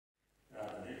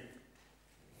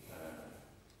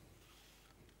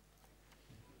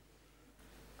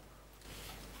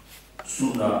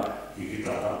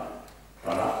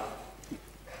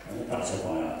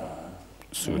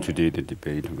So today the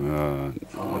debate,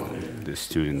 the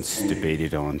students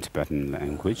debated on Tibetan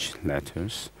language,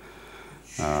 letters,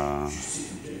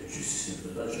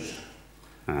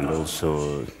 and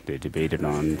also they debated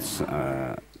on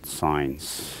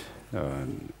science.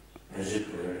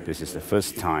 This is the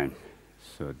first time,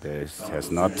 so this has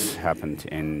not happened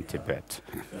in Tibet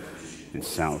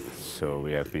itself. So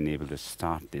we have been able to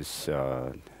start this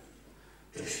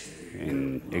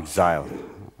in exile.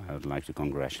 I would like to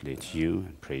congratulate you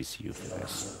and praise you for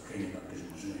this.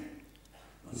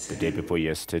 The day before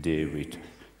yesterday, we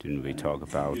talk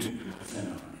about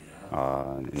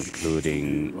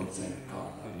including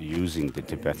using the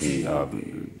Tibetan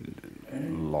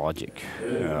logic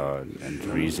and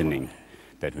reasoning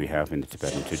that we have in the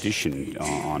Tibetan tradition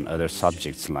on other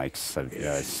subjects like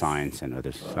science and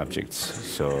other subjects.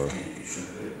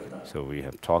 So we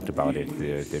have talked about it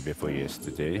the day before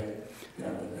yesterday,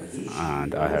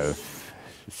 and I have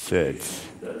said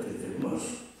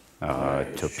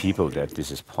to people that this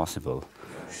is possible.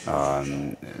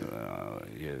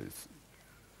 Yes.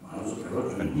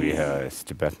 And we as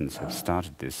Tibetans have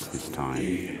started this time.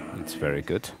 It's very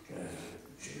good.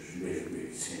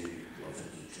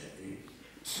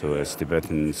 So as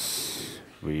Tibetans,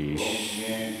 we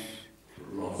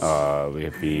have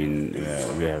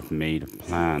made a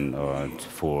plan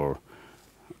for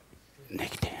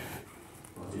negative.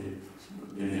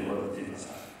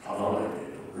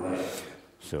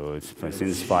 So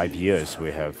since 5 years,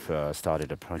 we have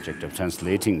started a project of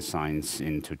translating science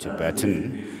into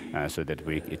Tibetan, so that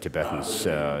Tibetans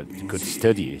could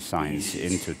study science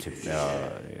in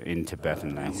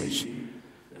Tibetan language.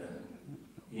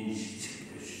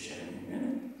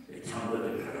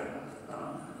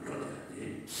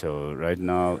 So right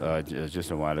now,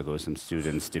 just a while ago, some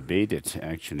students debated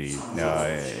actually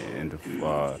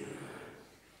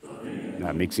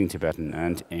mixing Tibetan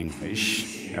and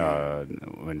English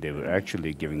when they were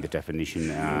actually giving the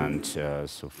definition and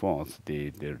so forth,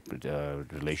 the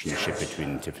relationship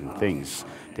between different things.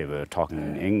 They were talking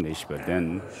in English, but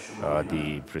then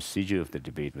the procedure of the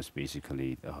debate was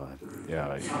basically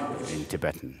in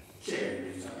Tibetan.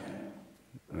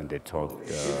 When they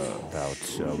talked about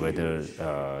whether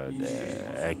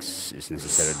X is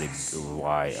necessarily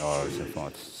Y or so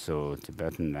forth. So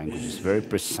Tibetan language is very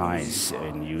precise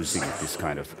in using this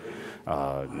kind of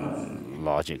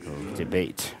logical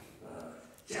debate.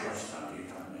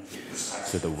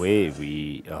 So the way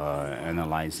we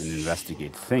analyze and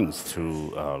investigate things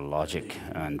through logic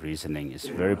and reasoning is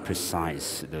very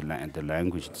precise. The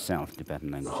language itself,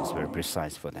 Tibetan language, is very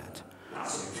precise for that.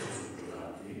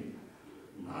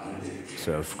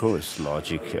 So of course,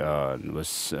 logic had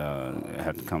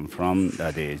come from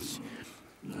the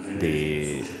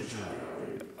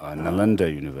Nalanda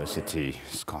University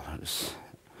scholars,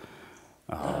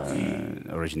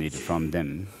 originated from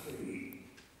them,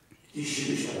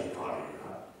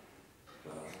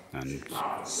 and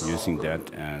using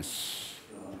that as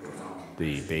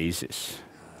the basis.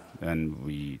 And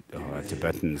we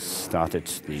Tibetans started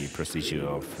the procedure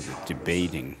of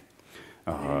debating.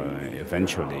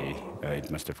 Eventually, it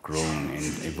must have grown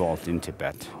and evolved in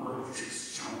Tibet.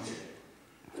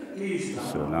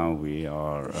 So now we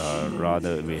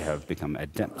have become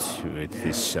adept with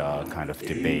this kind of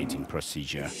debating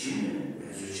procedure.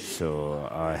 So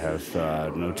I have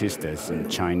noticed that some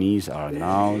Chinese are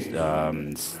now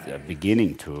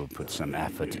beginning to put some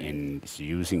effort in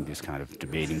using this kind of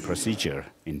debating procedure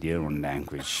in their own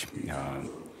language.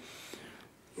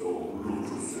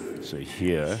 So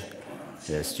here,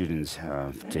 the students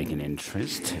have taken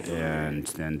interest, and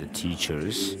then the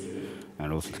teachers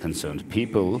and also the concerned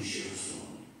people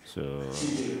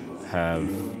have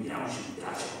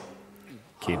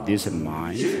kept this in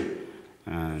mind,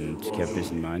 and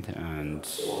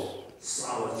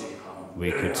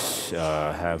we could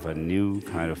have a new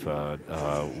kind of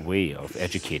way of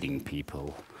educating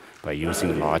people by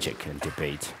using logic and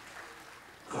debate,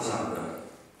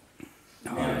 kind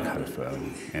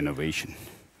of innovation.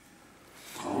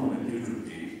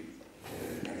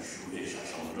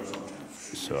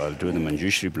 So I'll do the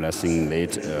Manjushri blessing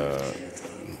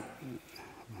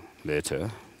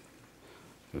later.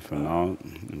 But for now,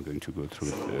 I'm going to go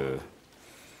through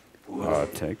the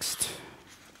text.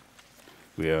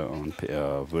 We are on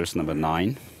verse number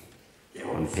 9,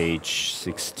 on page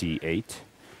 68.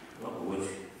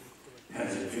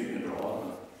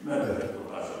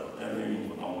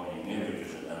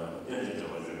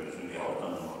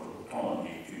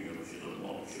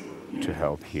 to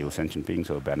help heal sentient beings,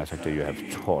 O benefactor, you have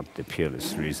taught the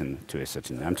peerless reason to a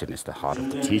certain emptiness, the heart of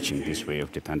the teaching. This way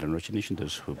of dependent origination,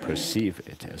 those who perceive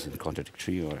it as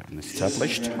contradictory or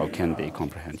unestablished, how can they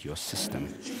comprehend your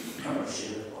system?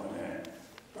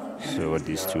 So what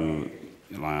these two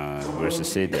verses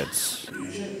say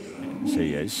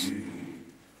yes,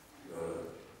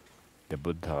 the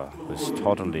Buddha was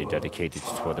totally dedicated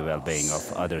for the well-being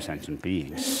of other sentient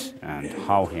beings, and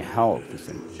how he helped the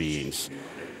sentient beings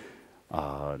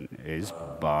is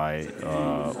by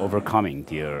overcoming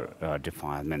their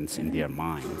defilements in their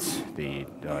minds, the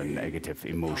negative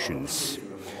emotions,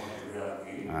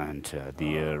 and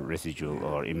their residual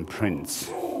or imprints.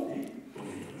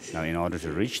 Now, in order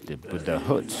to reach the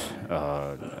Buddhahood,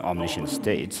 omniscient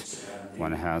state,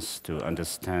 one has to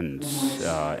understand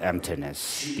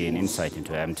emptiness, gain insight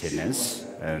into emptiness,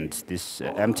 and this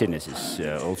emptiness is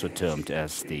also termed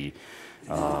as the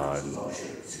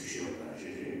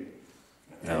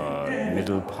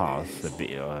middle path at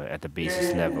the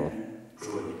basis level.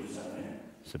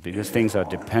 So because things are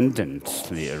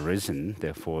dependently arisen,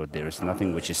 therefore there is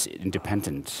nothing which is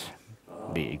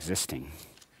independently existing.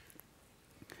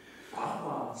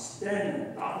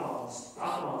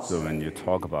 So when you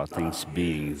talk about things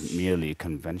being merely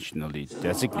conventionally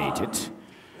designated,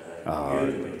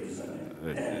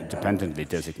 dependently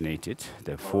designated,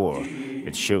 therefore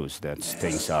it shows that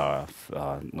things are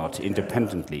not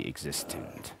independently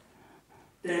existent.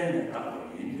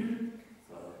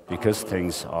 Because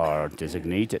things are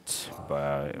designated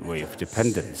by way of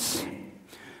dependence,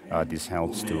 this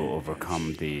helps to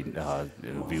overcome the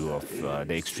view of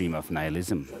the extreme of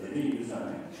nihilism.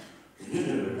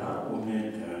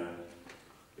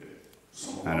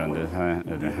 And on the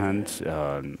other hand,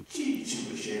 so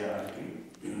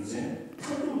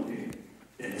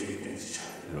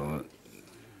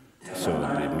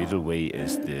the middle way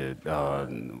is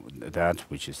that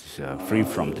which is free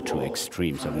from the two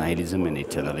extremes of nihilism and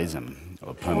eternalism,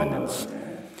 or permanence.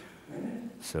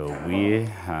 So we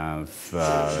have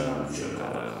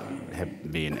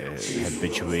been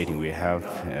habituating, we have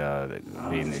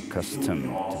been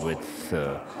accustomed with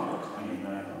the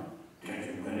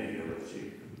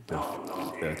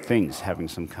things having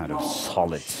some kind of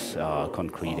solid,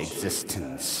 concrete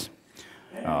existence,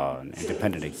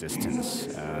 independent existence.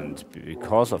 And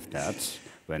because of that,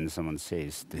 when someone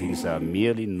says things are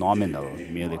merely nominal,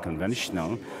 merely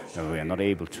conventional, we are not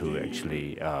able to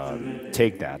actually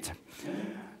take that.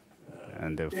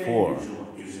 And therefore,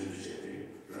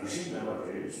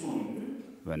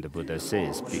 when the Buddha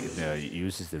says,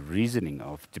 uses the reasoning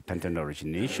of dependent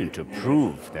origination to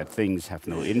prove that things have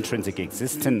no intrinsic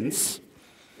existence,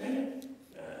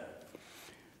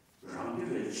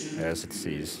 as it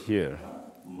says here,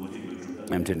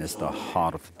 emptiness, the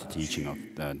heart of the teaching of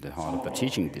the heart of the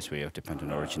teaching, this way of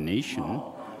dependent origination.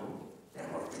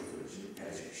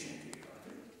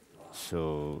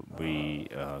 So we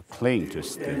cling to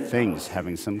the things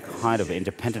having some kind of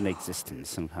independent existence,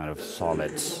 some kind of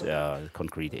solid,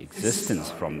 concrete existence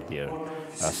from their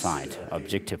side,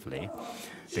 objectively,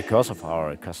 because of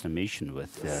our accustomation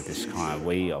with this kind of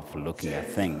way of looking at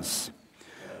things.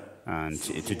 And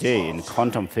today, in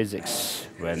quantum physics,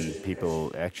 when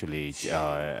people actually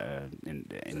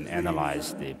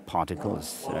analyze the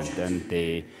particles, and then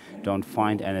they don't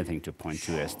find anything to point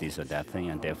to as this or that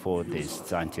thing, and therefore the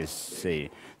scientists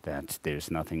say that there's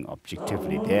nothing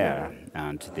objectively there,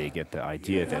 and they get the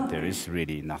idea that there is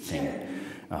really nothing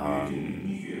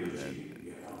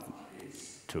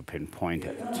to pinpoint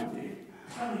at.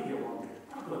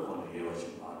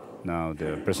 Now,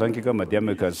 the Prasangika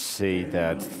Madhyamikas say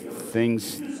that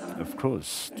things, of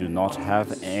course, do not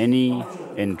have any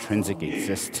intrinsic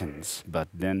existence, but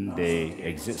then they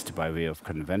exist by way of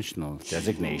conventional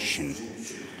designation,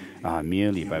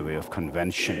 merely by way of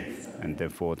convention. And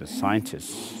therefore, the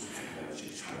scientists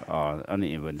are,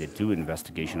 when they do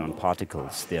investigation on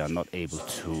particles, they are not able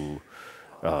to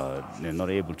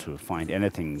find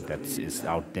anything that is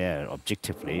out there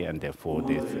objectively, and therefore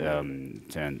they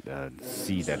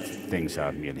see that things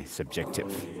are merely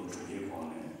subjective,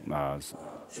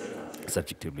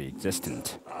 subjectively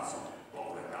existent.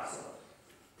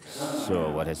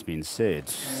 So what has been said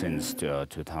since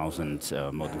 2000,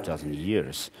 more than 2,000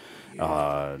 years,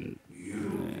 by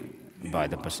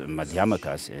the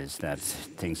Madhyamikas is that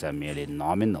things are merely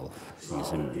nominal,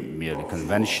 things are merely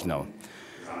conventional.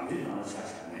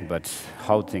 But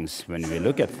how things, when we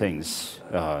look at things,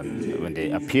 when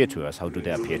they appear to us, how do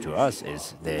they appear to us?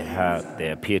 Is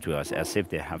they appear to us as if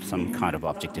they have some kind of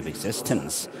objective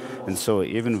existence. And so,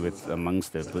 even with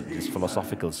amongst the Buddhist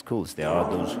philosophical schools, there are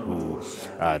those who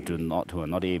who are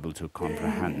not able to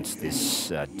comprehend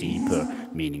this deeper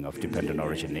meaning of dependent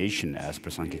origination, as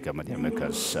Prasangika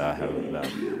Madhyamikas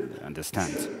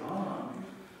understand.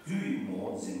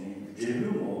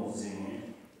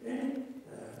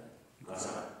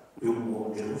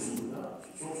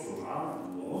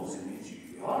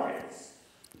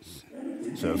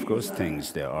 So, of course,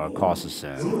 things, there are causes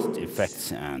and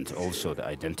effects, and also the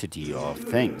identity of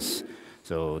things.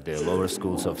 So the lower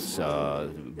schools of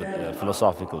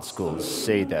philosophical schools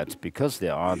say that because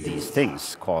there are these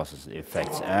things, causes,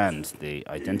 effects, and the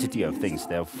identity of things,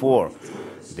 therefore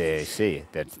they say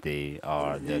that the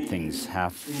things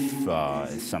have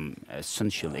some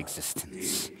essential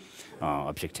existence,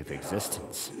 objective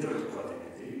existence.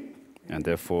 And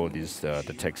therefore,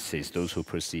 the text says those who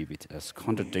perceive it as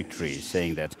contradictory,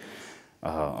 saying that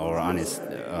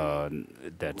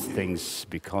that things,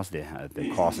 because they have the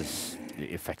causes, the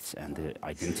effects, and the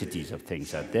identities of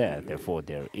things are there, therefore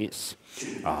there is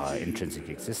intrinsic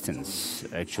existence,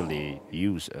 actually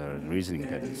use a reasoning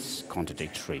that is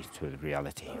contradictory to the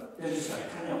reality.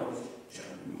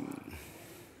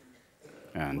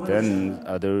 And then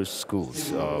other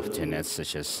schools of tenets,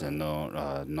 such as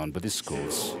non-Buddhist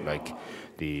schools, like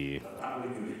the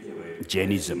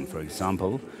Jainism, for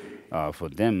example, for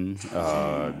them,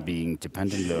 being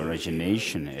dependent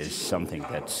origination is something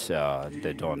that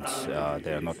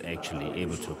they are not actually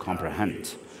able to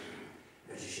comprehend.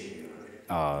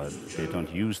 They don't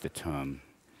use the term.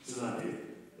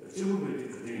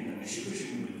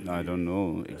 I don't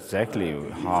know exactly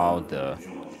how the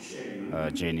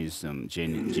Jains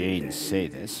say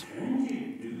this.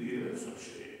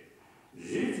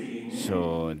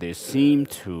 So they seem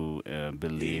to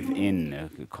believe in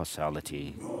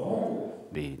causality,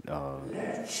 the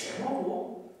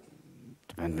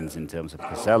dependence in terms of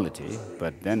causality,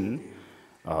 but then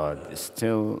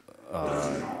still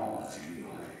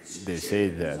they say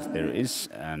that there is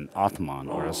an Atman,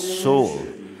 or a soul,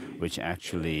 which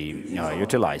actually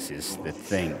utilizes the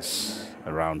things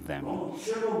around them.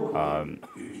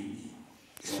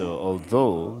 So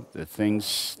although the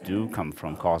things do come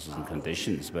from causes and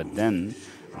conditions, but then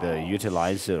the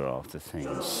utilizer of the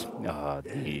things,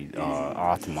 the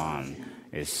Atman,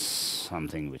 is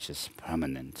something which is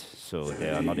permanent. So they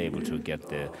are not able to get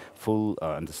the full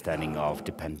understanding of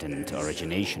dependent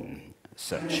origination as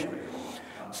such.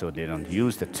 So they don't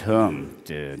use the term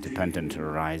the dependent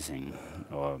arising.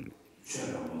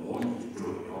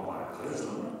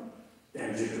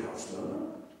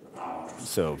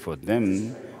 So for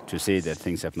them to say that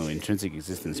things have no intrinsic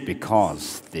existence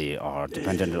because they are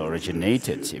dependent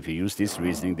originated, if you use this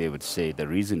reasoning, they would say the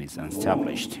reason is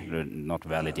unestablished, not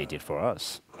validated for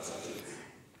us.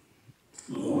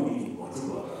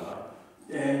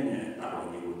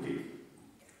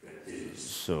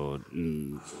 So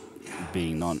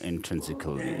being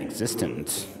non-intrinsically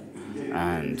existent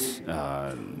and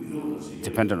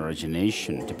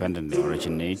dependently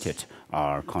originated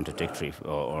are contradictory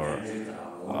or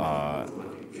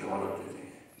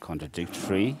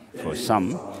contradictory for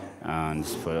some, and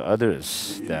for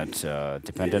others that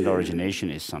dependent origination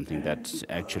is something that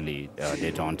actually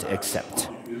they don't accept.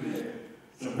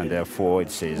 And therefore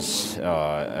it says,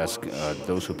 as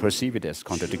those who perceive it as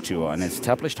contradictory or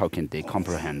unestablished, how can they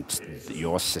comprehend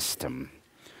your system?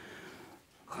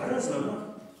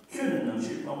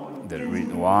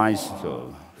 Why?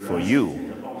 So for you,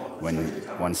 when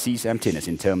one sees emptiness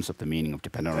in terms of the meaning of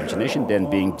dependent origination, then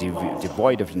being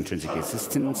devoid of intrinsic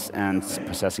existence and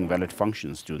possessing valid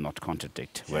functions do not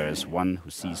contradict. Whereas one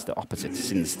who sees the opposite,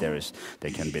 since there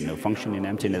can be no function in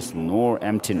emptiness, nor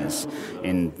emptiness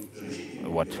in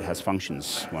what has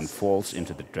functions, one falls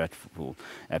into the dreadful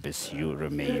abyss you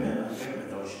remain.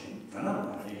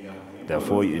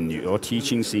 Therefore, in your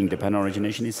teaching, seeing dependent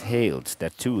origination is hailed,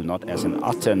 that too not as an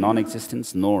utter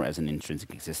non-existence, nor as an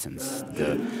intrinsic existence.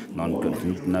 The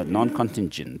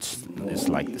non-contingent is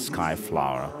like the sky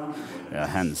flower.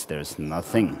 Hence, there is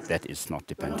nothing that is not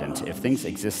dependent. If things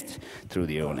exist through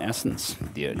their own essence,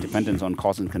 their dependence on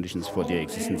cause and conditions for their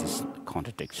existence is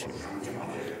contradictory.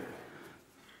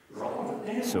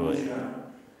 So,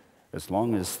 as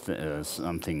long as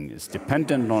something is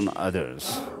dependent on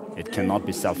others, it cannot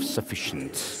be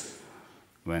self-sufficient.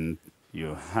 When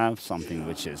you have something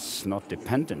which is not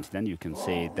dependent, then you can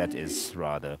say that is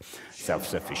rather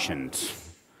self-sufficient.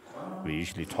 We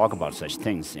usually talk about such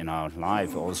things in our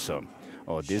life also.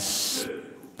 Or this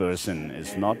person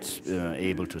is not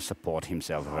able to support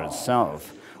himself or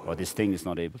herself, or this thing is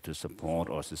not able to support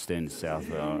or sustain itself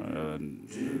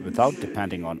without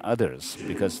depending on others,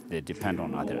 because they depend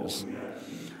on others.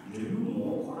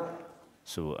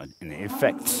 So in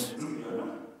effect,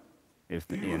 if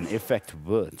an effect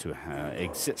were to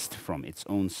exist from its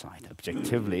own side,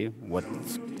 objectively, what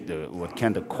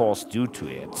can the cause do to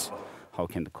it? How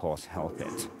can the cause help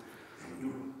it?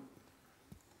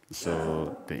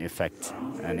 So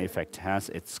an effect has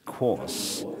its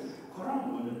cause.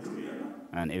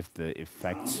 And if the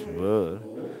effect were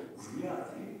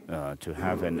to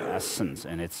have an essence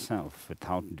in itself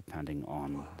without depending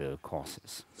on the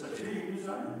causes,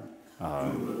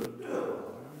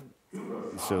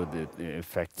 so the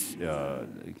effect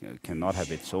cannot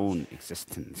have its own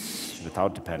existence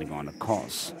without depending on a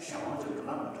cause.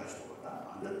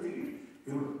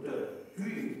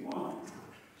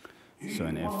 So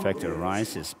an effect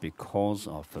arises because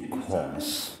of a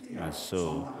cause, and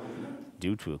so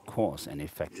due to a cause, an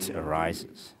effect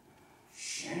arises.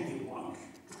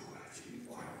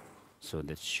 So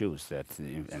that shows that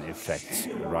an effect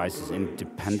arises in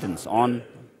dependence on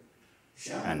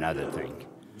another thing,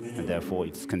 and therefore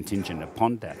it's contingent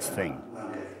upon that thing,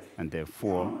 and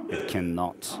therefore it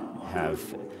cannot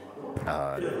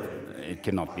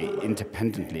be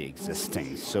independently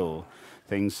existing. So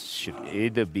things should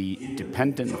either be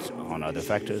dependent on other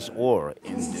factors or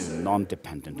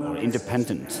non-dependent or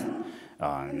independent.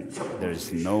 There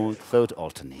is no third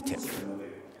alternative.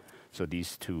 So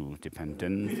these two,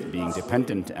 being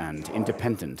dependent and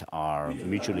independent, are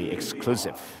mutually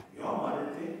exclusive.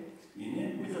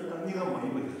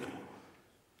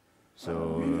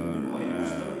 So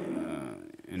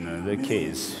in another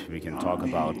case, we can talk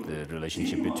about the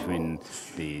relationship between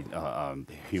the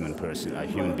human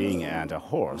being and a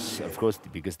horse. Of course,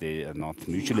 because they are not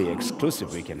mutually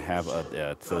exclusive, we can have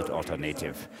a third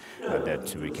alternative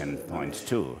that we can point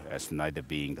to as neither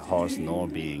being the horse nor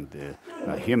being the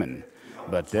human.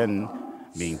 But then,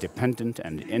 being dependent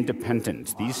and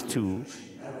independent, these two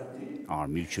are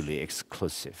mutually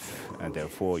exclusive, and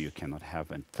therefore you cannot have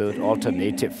a third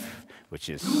alternative, which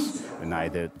is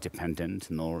neither dependent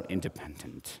nor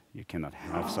independent. You cannot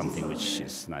have something which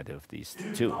is neither of these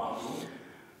two.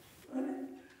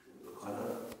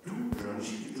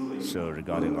 So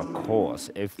regarding a cause,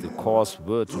 if the cause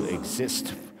were to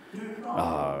exist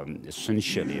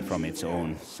essentially from its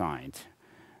own side,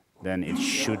 then it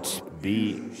should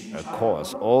be a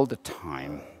cause all the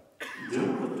time.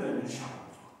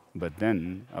 But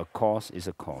then a cause is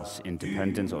a cause,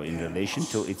 independent or in relation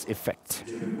to its effect.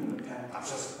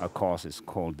 A cause is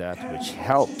called that which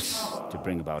helps to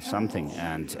bring about something,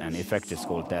 and an effect is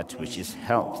called that which is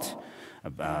helped.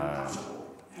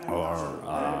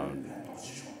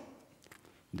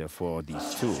 Therefore,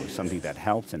 these two, something that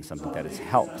helps and something that is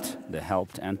helped, the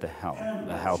helped and the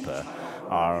helper,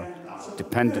 are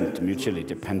mutually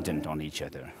dependent on each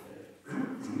other.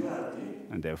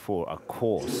 And therefore, a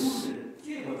cause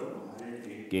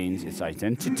gains its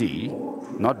identity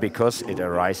not because it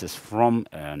arises from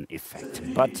an effect,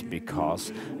 but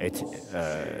because it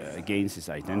gains its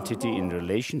identity in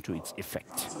relation to its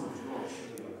effect.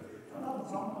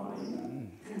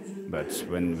 But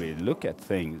when we look at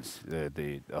things,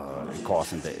 the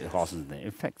causes and the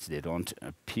effects, they don't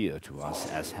appear to us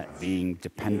as being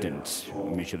dependent,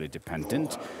 mutually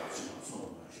dependent.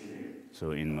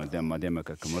 So in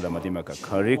Madhyamaka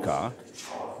Karika,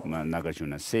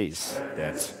 Nagarjuna says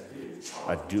that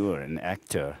a doer, an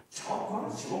actor,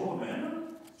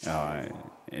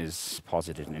 is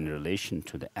posited in relation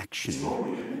to the action,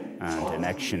 and an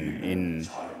action in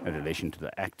relation to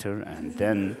the actor, and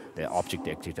then the object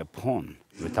acted upon.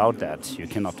 Without that, you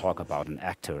cannot talk about an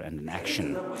actor and an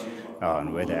action,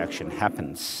 and where the action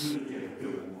happens.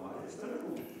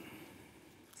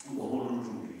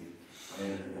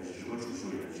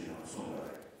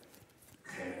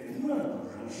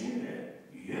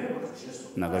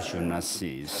 Nagarjuna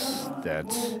says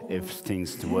that if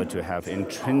things were to have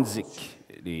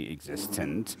intrinsically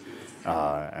existent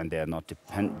and they are not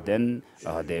then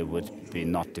they would be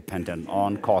not dependent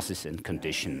on causes and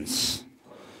conditions.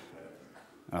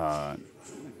 So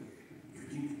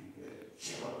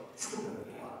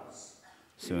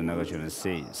Nagarjuna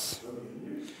says,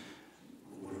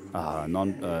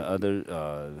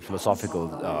 other philosophical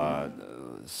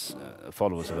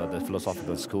followers of other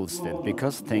philosophical schools, that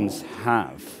because things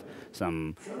have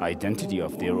some identity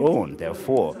of their own,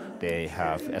 therefore they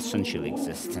have essential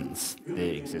existence.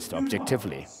 They exist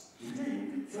objectively.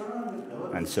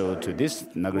 And so to this,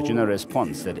 Nagarjuna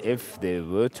responds that if they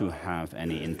were to have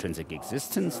any intrinsic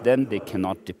existence, then they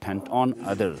cannot depend on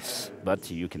others.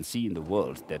 But you can see in the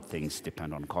world that things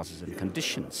depend on causes and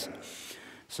conditions.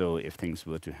 So if things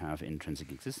were to have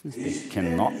intrinsic existence, they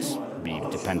cannot be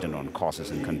dependent on causes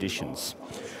and conditions.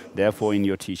 Therefore, in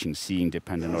your teaching, seeing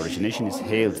dependent origination is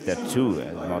hailed that too,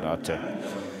 as not utter.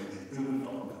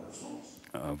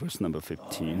 Verse number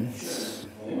 15.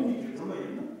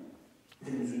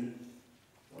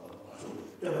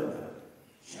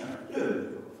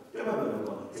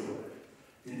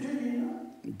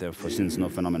 Therefore, since no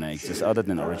phenomena exists other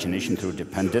than origination through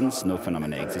dependence, no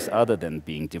phenomena exists other than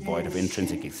being devoid of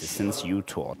intrinsic existence, you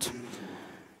taught.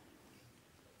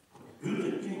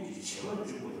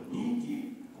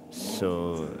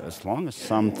 So, as long as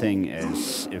something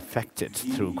is affected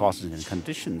through causes and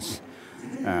conditions,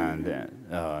 and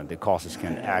the causes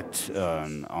can act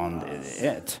on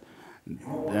it,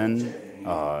 then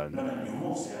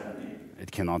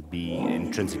it cannot be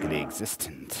intrinsically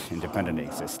existent, independently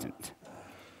existent.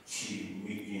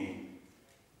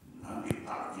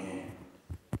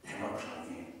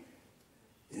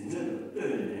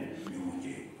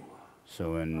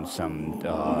 So when some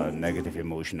negative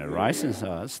emotion arises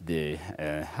us, they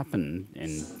happen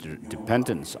in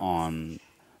dependence on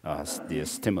the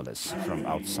stimulus from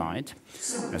outside,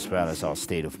 as well as our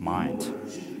state of mind.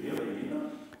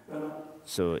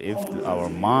 So if our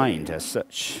mind as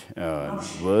such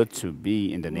were to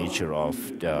be in the nature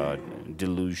of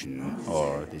delusion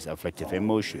or these afflictive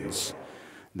emotions,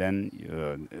 then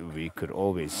we could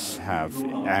always have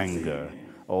anger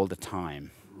all the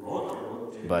time.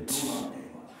 But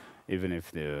even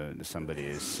if somebody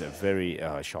is very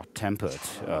short-tempered,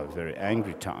 very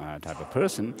angry type of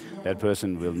person, that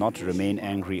person will not remain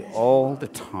angry all the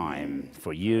time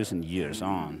for years and years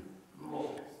on.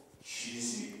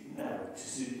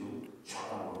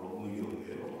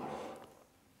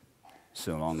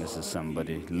 So long as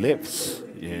somebody lives,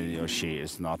 he or she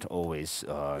is not always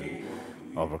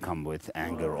overcome with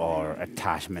anger or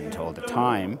attachment all the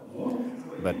time,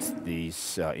 but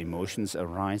these emotions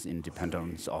arise in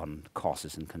dependence on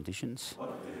causes and conditions.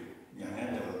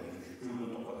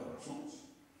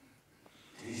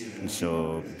 And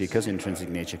so, because intrinsic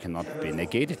nature cannot be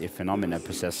negated, if phenomena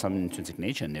possess some intrinsic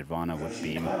nature, nirvana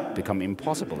would become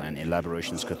impossible and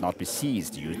elaborations could not be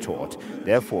seized, you taught.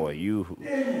 Therefore, you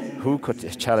who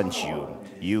could challenge you,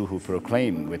 you who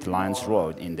proclaim with lion's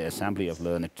roar in the assembly of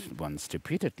learned ones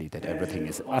repeatedly that everything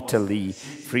is utterly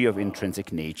free of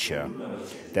intrinsic nature,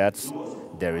 that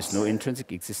there is no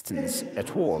intrinsic existence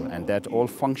at all, and that all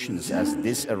functions as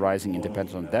this arising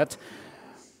independent on that,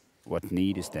 what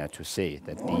need is there to say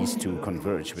that these two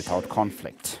converge without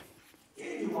conflict?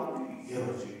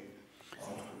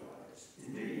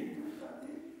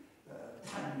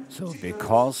 So,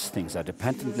 because things are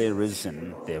dependently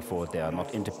arisen, therefore they are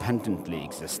not independently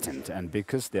existent. And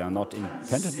because they are not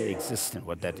independently existent,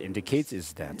 what that indicates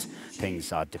is that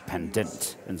things are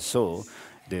dependent. And so,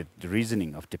 the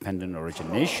reasoning of dependent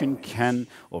origination can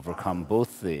overcome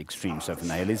both the extremes of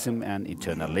nihilism and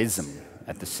eternalism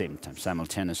at the same time,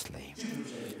 simultaneously.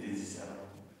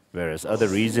 Whereas other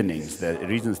reasons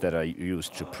that are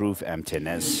used to prove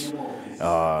emptiness,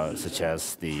 such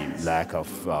as the lack of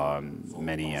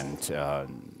many and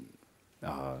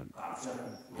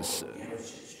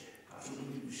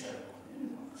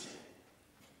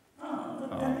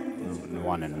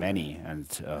one and many and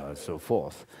so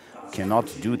forth, cannot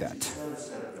do that.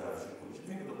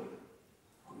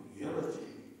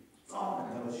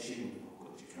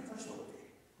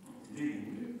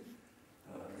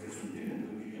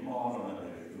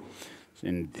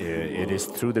 And it is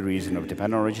through the reason of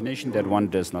dependent origination that one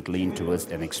does not lean towards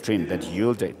an extreme. That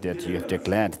you have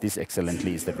declared this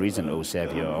excellently is the reason, O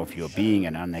Savior, of your being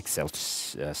an unexcelled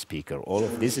speaker. All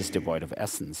of this is devoid of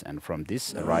essence, and from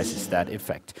this arises that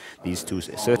effect. These two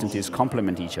certainties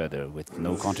complement each other with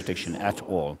no contradiction at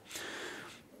all.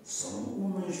 So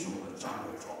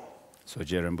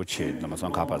Rinpoche Lama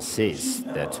Tsongkhapa says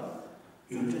that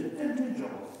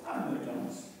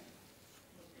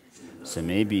so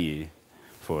maybe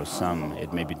for some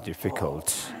it may be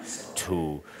difficult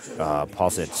to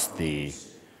posit the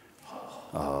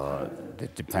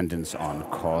dependence on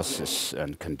causes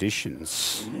and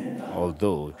conditions,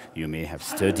 although you may have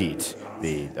studied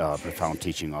the profound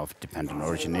teaching of dependent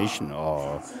origination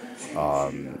or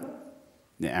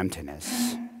the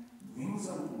emptiness.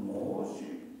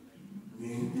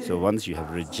 So once you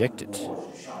have rejected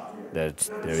that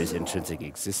there is intrinsic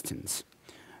existence,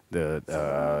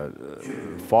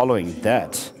 following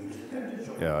that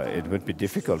it would be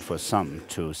difficult for some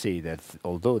to see that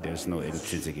although there's no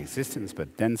intrinsic existence,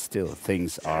 but then still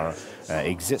things are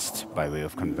exist by way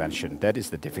of convention. That is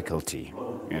the difficulty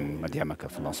in Madhyamaka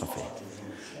philosophy.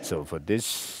 So for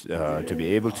this to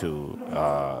be able to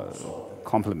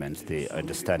complement the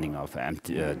understanding of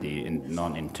the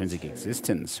non-intrinsic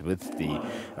existence with the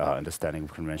understanding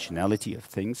of conventionality of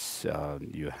things,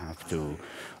 you have to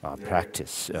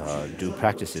do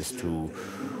practices to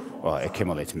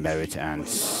accumulate merit and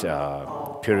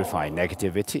purify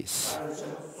negativities.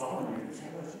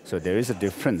 So there is a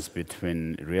difference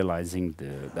between realizing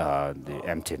the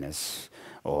emptiness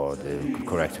or the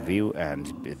correct view and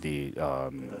the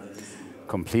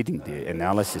completing the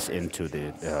analysis into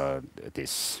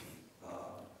this.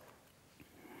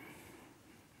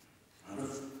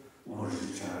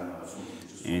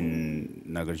 In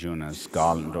Nagarjuna's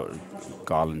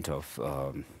garland of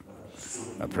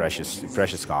a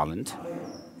precious garland,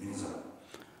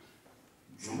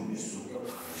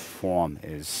 form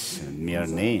is mere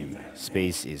name,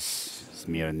 space is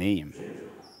mere name.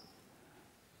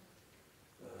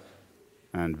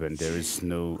 And when there is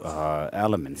no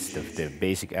elements, the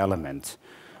basic element,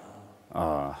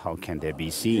 how can they be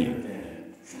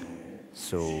seen?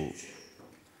 So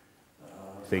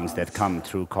things that come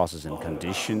through causes and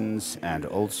conditions, and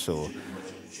also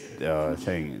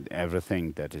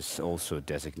everything that is also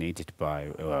designated by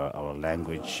our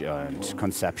language and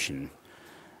conception,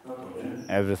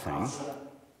 everything.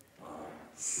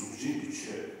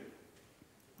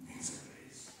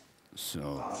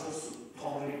 So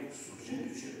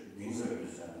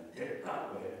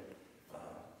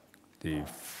the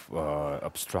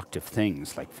obstructive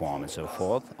things like form and so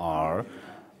forth are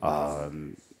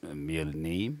mere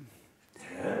name,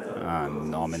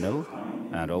 nominal,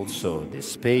 and also the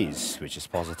space which is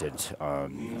posited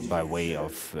by way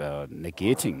of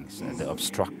negating the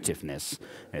obstructiveness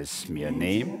is mere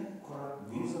name,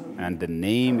 and the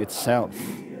name itself.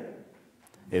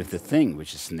 If the thing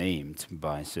which is named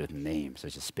by certain names,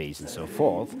 such as space and so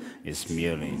forth, is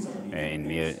merely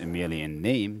in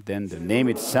name, then the name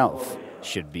itself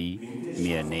should be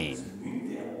mere name.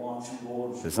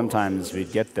 So sometimes we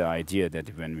get the idea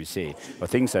that when we say, well,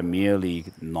 things are merely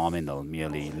nominal,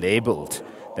 merely labeled,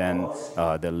 then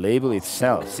the label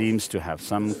itself seems to have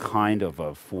some kind of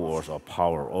a force or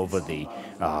power over the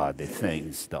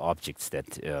things, the objects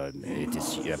that it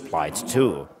is applied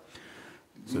to.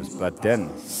 So, but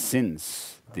then,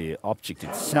 since the object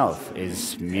itself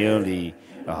is merely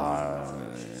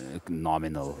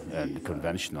nominal and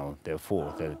conventional,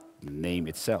 therefore the name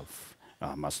itself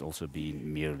must also be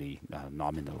merely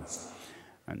nominal.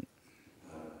 And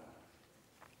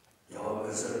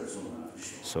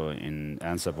so in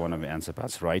one of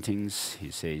Ansapat's writings, he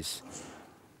says,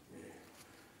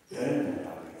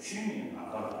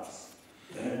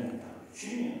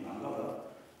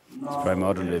 it's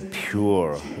primarily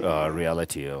pure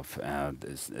reality of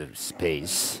this,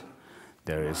 space.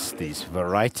 There is these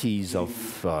varieties of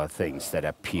things that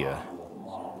appear.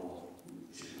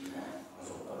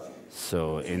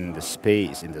 So in the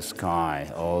space, in the sky,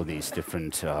 all these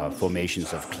different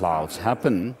formations of clouds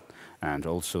happen, and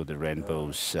also the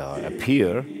rainbows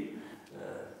appear.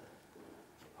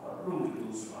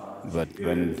 But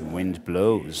when the wind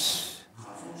blows,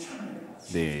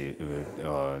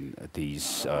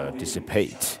 these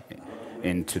dissipate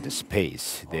into the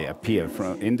space. They appear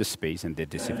in the space and they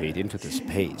dissipate into the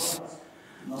space.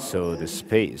 So the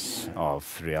space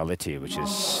of reality, which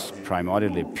is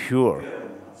primarily pure,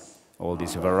 all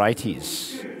these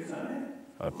varieties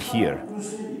appear.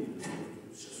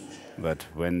 But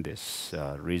when this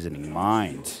reasoning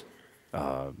mind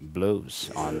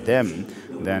blows on them,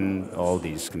 then all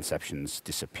these conceptions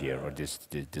disappear or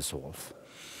dissolve.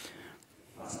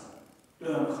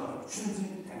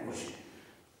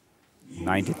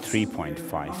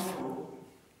 93.5.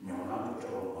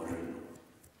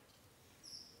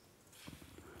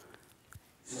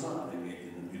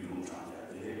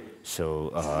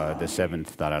 So the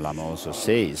seventh Dalai Lama also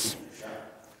says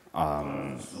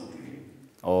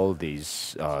all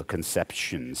these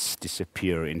conceptions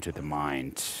disappear into the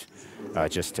mind,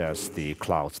 just as the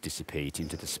clouds dissipate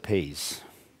into the space.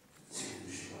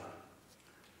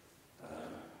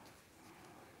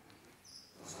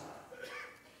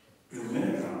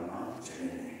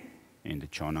 In the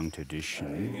Chonang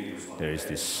tradition, there is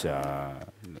this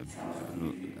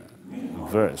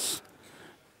verse.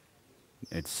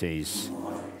 It says,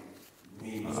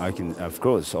 of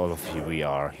course, all of you, we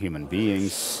are human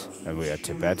beings, and we are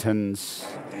Tibetans.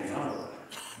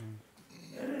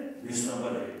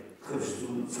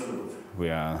 We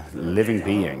are living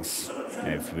beings.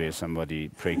 If somebody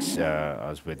pricks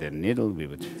us with a needle, we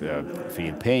would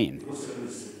feel pain.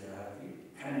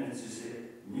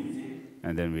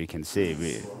 And then we can say,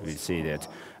 we say that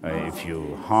if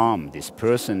you harm this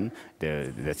person,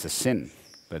 that's a sin.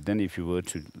 But then if you were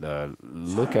to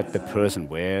look at the person,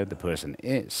 where the person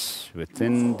is,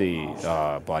 within the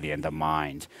body and the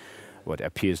mind, what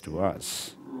appears to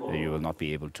us, you will not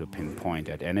be able to pinpoint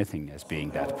at anything as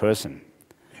being that person.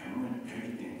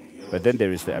 But then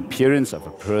there is the appearance of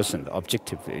a person, the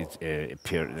objective,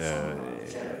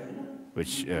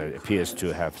 which appears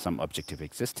to have some objective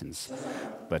existence.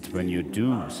 But when you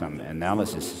do some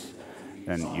analysis,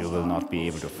 then you will not be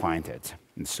able to find it.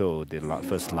 And so the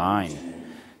first line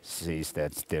says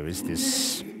that there is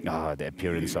this, the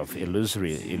appearance of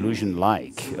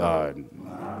illusion-like.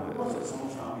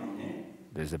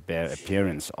 There's a bare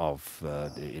appearance of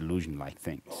the illusion-like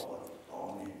things.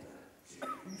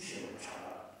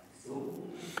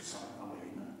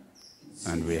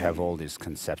 And we have all these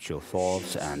conceptual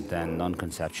thoughts and then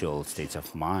non-conceptual states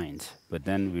of mind. But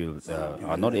then we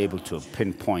are not able to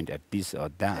pinpoint at this or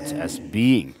that as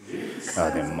being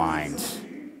the mind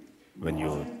when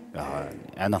you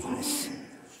analyze.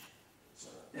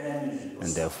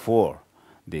 And therefore,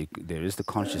 there is the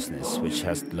consciousness which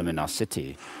has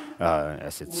luminosity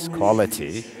as its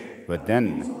quality, but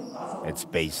then it's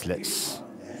baseless.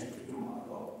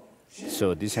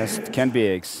 So this can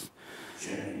be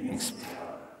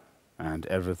and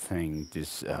everything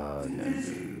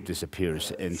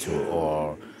disappears into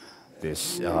or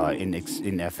this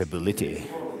ineffability.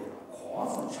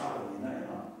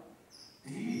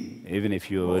 Even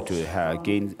if you were to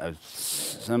gain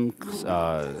some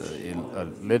a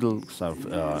little sort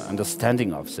of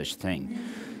understanding of such thing,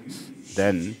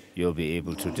 then you'll be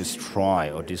able to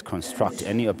destroy or deconstruct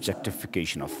any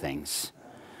objectification of things.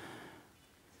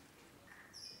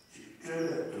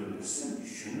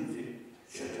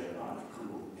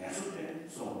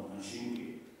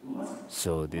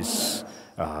 So this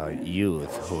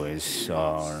youth who is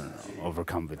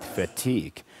overcome with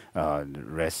fatigue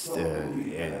rests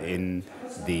in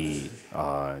the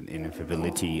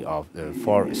ineffability of the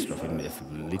forest of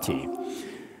ineffability.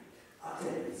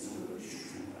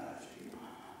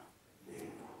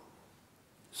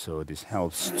 So this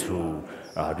helps to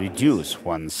reduce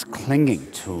one's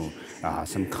clinging to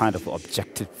some kind of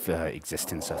objective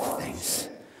existence of things.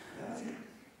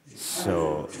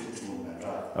 So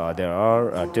there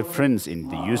are a difference in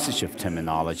the usage of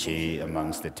terminology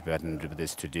amongst the Tibetan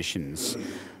Buddhist traditions.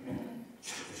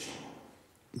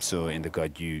 So in the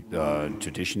Gagyu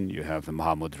tradition, you have the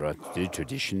Mahamudra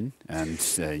tradition, and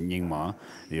in Nyingma,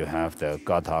 you have the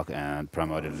Gathak and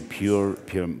primordial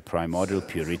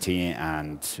purity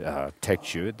and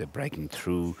texture, the breaking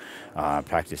through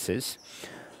practices.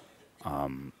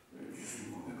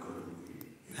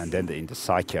 And then in the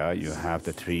Sakya, you have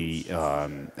the three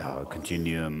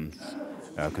continuum,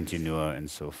 continua, and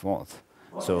so forth.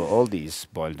 So all these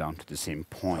boil down to the same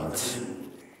point.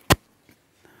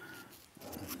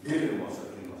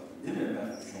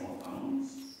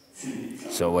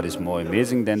 So what is more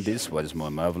amazing than this? What is more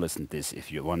marvelous than this?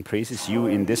 If one praises you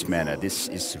in this manner, this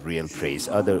is real praise,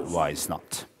 otherwise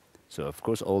not. So of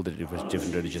course all the different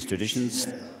religious traditions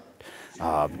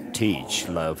teach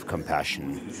love,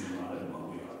 compassion,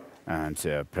 and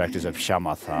practice of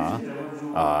shamatha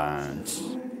and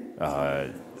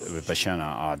vipassana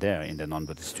are there in the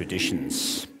non-Buddhist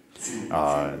traditions,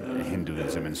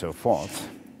 Hinduism and so forth,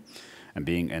 and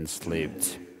being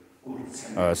enslaved.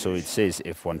 So it says,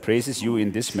 if one praises you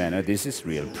in this manner, this is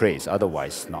real praise,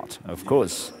 otherwise not. Of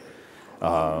course,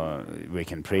 we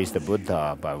can praise the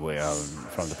Buddha by way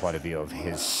from the point of view of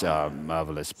his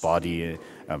marvelous body,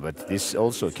 but this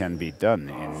also can be done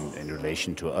in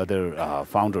relation to other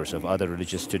founders of other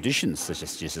religious traditions, such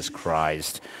as Jesus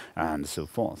Christ and so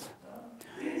forth.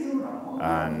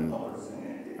 And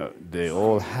they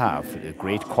all have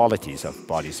great qualities of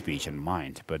body, speech, and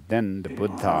mind. But then the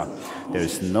Buddha, there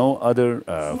is no other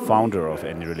founder of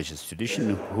any religious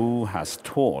tradition who has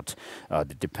taught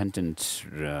the dependent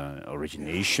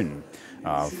origination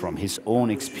from his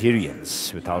own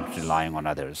experience without relying on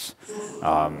others.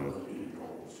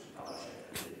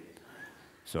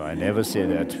 So I never say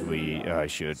that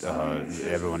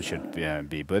everyone should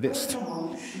be Buddhist.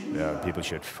 People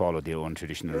should follow their own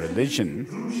traditional religion.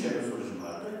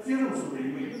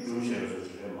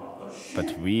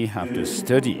 But we have to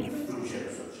study,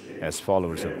 as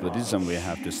followers of Buddhism, we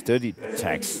have to study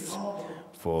texts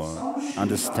for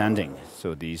understanding.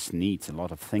 So these needs a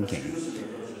lot of thinking.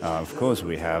 Of course,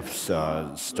 we have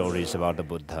stories about the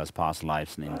Buddha's past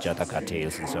lives in Jataka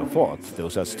tales and so forth.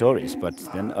 Those are stories, but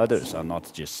then others are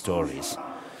not just stories.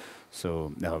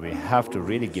 So we have to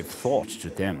really give thought to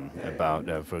them about,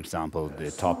 for example,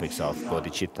 the topics of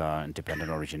bodhicitta and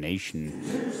dependent origination.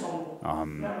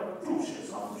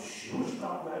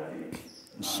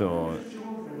 So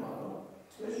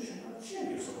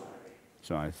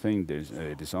So I think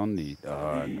it is only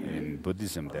in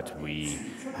Buddhism that we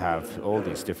have all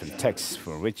these different texts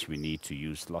for which we need to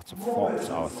use lots of thoughts,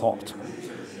 our thought,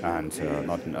 and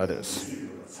not in others.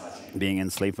 Being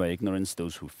enslaved by ignorance,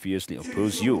 those who fiercely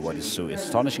oppose you, what is so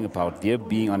astonishing about their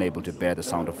being unable to bear the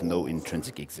sound of no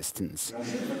intrinsic existence?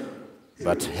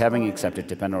 But having accepted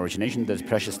dependent origination, the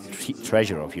precious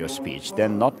treasure of your speech,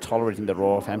 then not tolerating the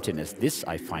roar of emptiness, this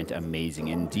I find amazing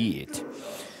indeed.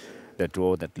 The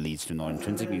door that leads to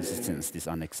non-intrinsic existence, this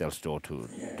unexcelled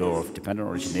door of dependent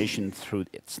origination through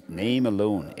its name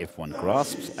alone. If one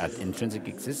grasps at intrinsic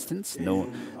existence,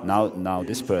 now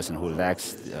this person who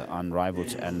lacks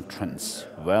unrivaled entrance,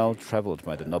 well traveled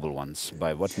by the noble ones,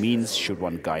 by what means should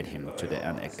one guide him to the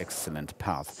excellent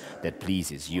path that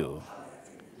pleases you?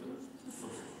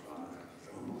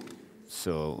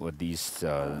 So what these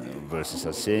verses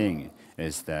are saying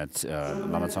is that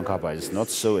Lama Tsongkhapa is not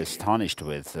so astonished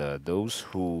with those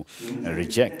who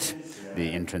reject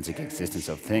the intrinsic existence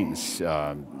of things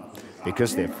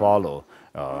because they follow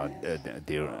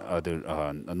their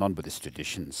other non-Buddhist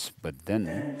traditions. But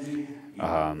then,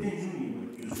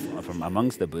 from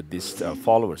amongst the Buddhist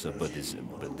followers of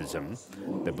Buddhism,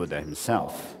 the Buddha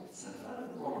himself,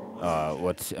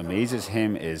 what amazes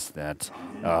him is that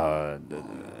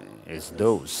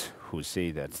those who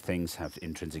say that things have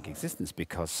intrinsic existence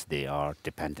because they are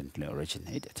dependently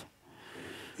originated.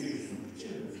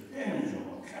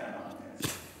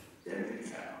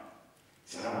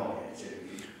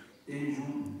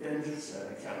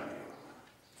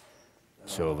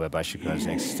 So Vaibhashikas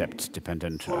accept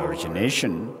dependent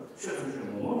origination,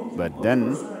 but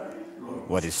then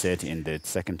what is said in the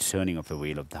second turning of the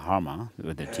wheel of Dharma,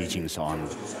 with the teachings on,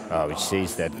 which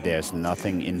says that there's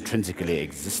nothing intrinsically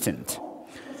existent,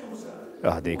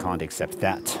 they can't accept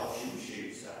that.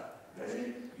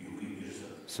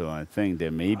 So I think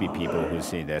there may be people who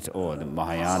say that, oh, the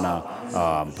Mahayana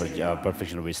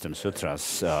Perfection Wisdom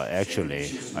Sutras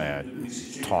actually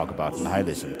talk about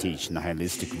nihilism, teach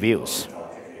nihilistic views.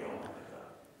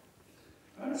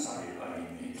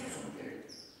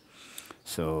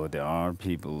 So there are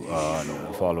people,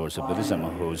 followers of Buddhism,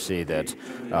 who say that,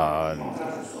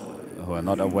 who are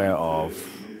not aware of,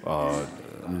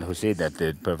 who say that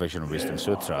the Perfection of Wisdom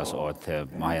Sutras or the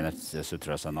Mahayana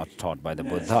Sutras are not taught by the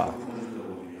Buddha.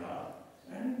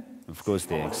 Of course,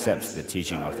 they accept the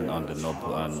teaching of the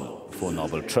Four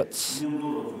Noble Truths.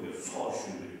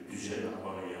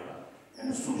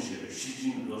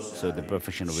 So the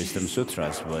Perfection of Wisdom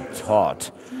Sutras were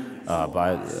taught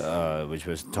which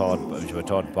were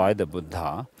taught by the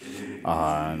Buddha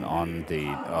on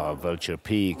the Vulture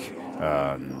Peak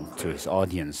to his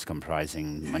audience,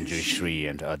 comprising Manjushri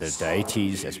and other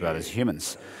deities as well as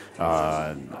humans.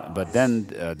 But then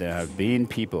there have been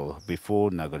people before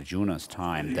Nagarjuna's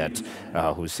time that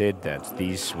who said that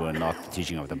these were not the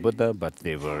teaching of the Buddha, but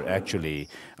they were actually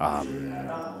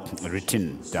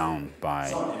written down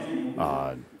by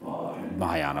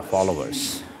Mahayana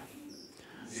followers.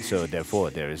 So therefore,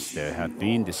 there have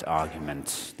been this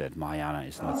argument that Mahayana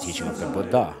is not teaching of the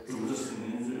Buddha.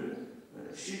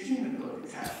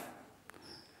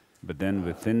 But then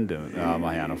within the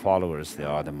Mahayana followers, there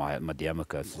are the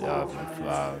Madhyamakas,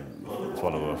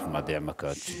 follower of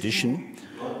Madhyamaka tradition,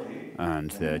 and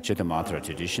the Chittamatra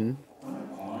tradition,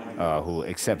 who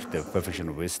accept the Perfection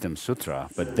of Wisdom Sutra.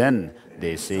 But then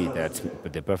they say that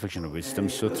the Perfection of Wisdom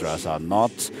Sutras are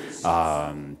not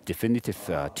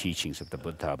definitive teachings of the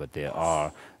Buddha, but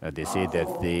they say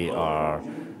that they are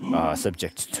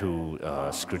subject to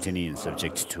scrutiny and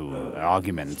subject to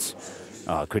arguments,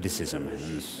 criticism,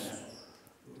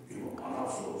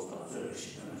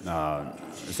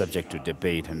 subject to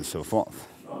debate and so forth.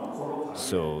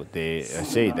 So they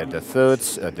say that the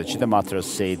Chittamatras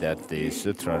say that the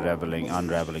sutra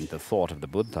unraveling the thought of the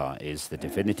Buddha is the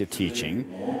definitive teaching,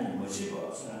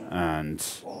 and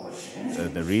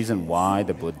the reason why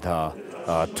the Buddha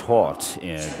taught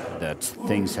that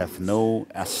things have no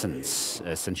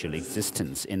essential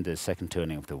existence in the second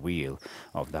turning of the wheel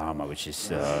of Dharma, which is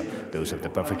those of the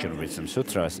Perfection of Wisdom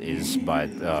Sutras, is by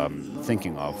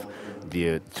thinking of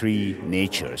the three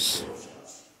natures.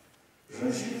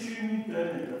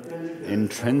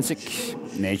 Intrinsic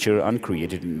nature,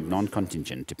 uncreated,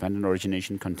 non-contingent, dependent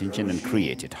origination, contingent and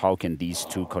created. How can these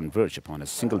two converge upon a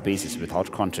single basis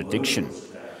without contradiction?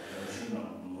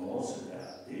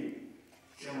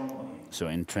 So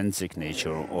intrinsic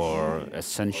nature or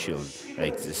essential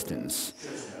existence.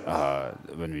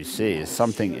 When we say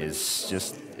something is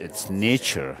just its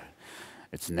nature,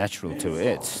 it's natural to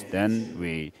it, then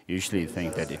we usually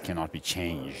think that it cannot be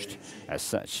changed as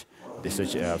such.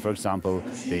 For example,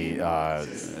 the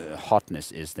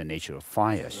hotness is the nature of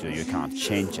fire, so you can't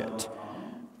change it.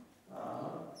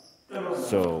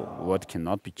 So what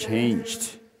cannot be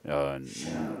changed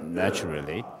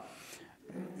naturally,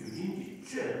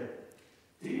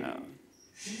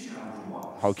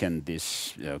 how can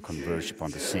this converge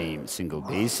upon the same single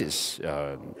basis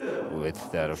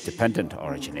with that of dependent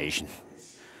origination?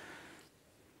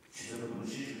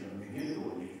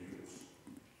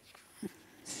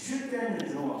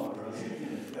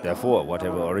 Therefore,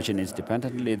 whatever originates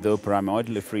dependently, though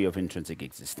primordially free of intrinsic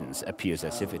existence, appears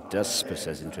as if it does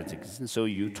possess intrinsic existence. So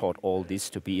you taught all this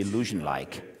to be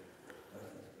illusion-like.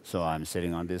 So I'm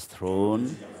sitting on this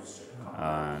throne,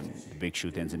 the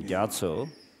Bhikshu Tenzin Gyatso,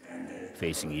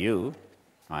 facing you.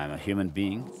 I am a human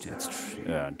being. It's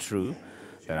true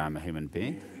that I'm a human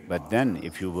being. But then,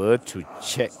 if you were to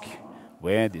check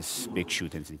where this Bhikshu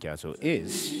Tenzin Gyatso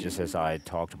is, just as I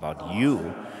talked about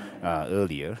you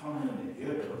earlier,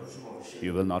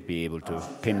 you will not be able to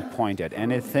pinpoint at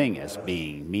anything as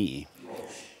being me.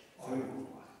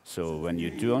 So when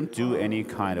you don't do any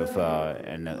kind of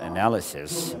an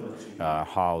analysis,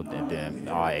 how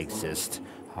I exist,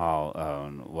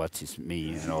 what is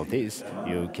me and all this,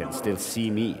 you can still see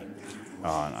me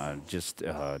just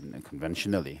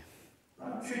conventionally.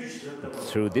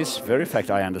 Through this very fact,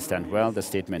 I understand well the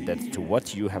statement that to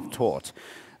what you have taught,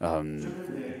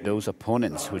 those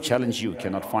opponents who challenge you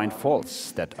cannot find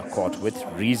faults that accord with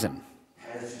reason.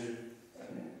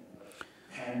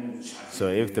 So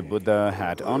if the Buddha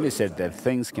had only said that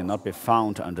things cannot be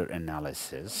found under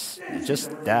analysis,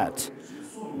 just that,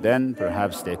 then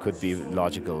perhaps there could be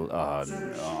logical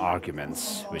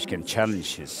arguments which can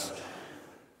challenge his.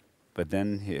 But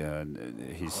then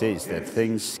he says that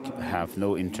things have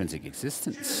no intrinsic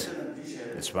existence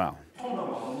as well.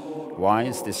 Why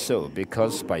is this so?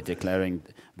 Because by declaring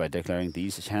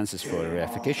these, chances for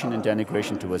reification and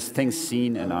denigration towards things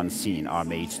seen and unseen are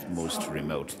made most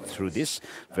remote. Through this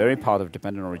very part of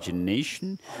dependent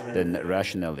origination, then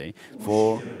rationally,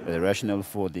 for the rationale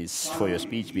for your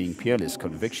speech being peerless,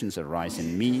 convictions arise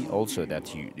in me also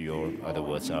that your other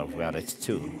words are valid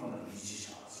too.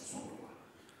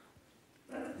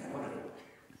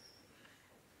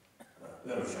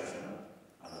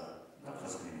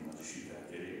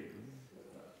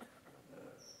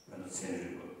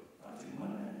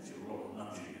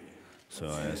 So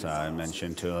as I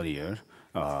mentioned earlier,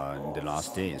 in the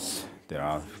last days, there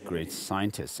are great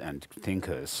scientists and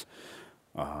thinkers.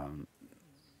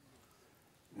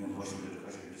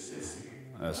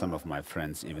 Some of my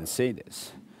friends even say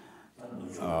this.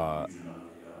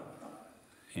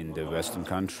 In the Western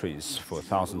countries, for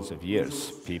thousands of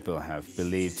years, people have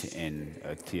believed in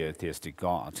a theistic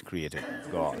God, created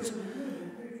God.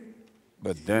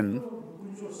 But then,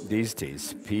 these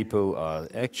days, people are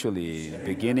actually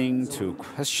beginning to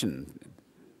question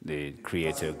the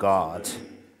creator God.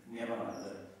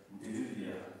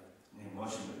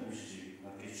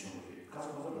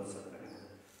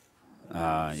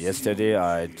 Yesterday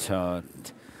I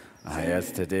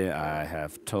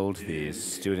have told the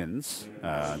students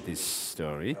this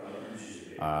story.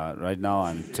 Right now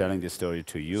I'm telling this story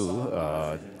to you,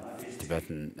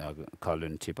 Tibetan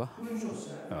Kalun Tipa,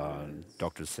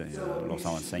 Dr.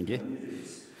 Losawan Sengye.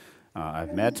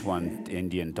 I've met one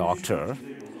Indian doctor.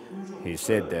 He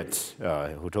said that,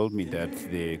 who told me that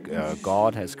the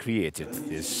God has created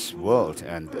this world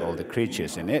and all the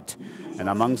creatures in it. And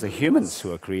amongst the humans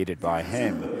who are created by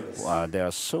him, there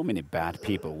are so many bad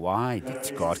people. Why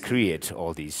did God create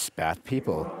all these bad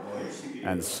people?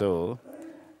 And so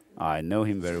I know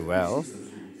him very well,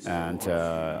 and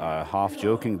half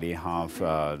jokingly, half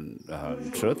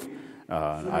truth,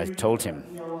 I told him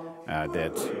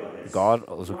that God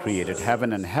also created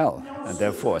heaven and hell, and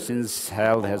therefore, since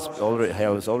hell is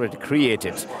already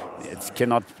created, it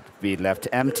cannot be left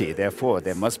empty. Therefore,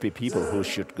 there must be people who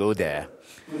should go there,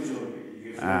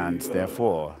 and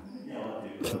therefore,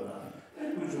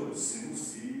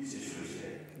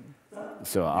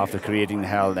 so after creating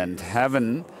hell and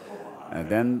heaven,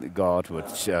 then God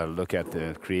would look at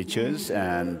the creatures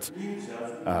and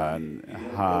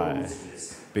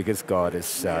because God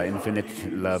is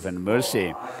infinite love and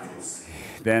mercy,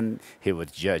 then he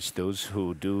would judge those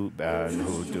who do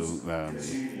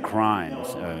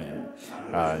crimes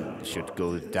should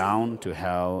go down to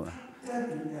hell.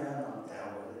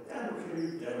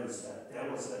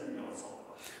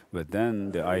 But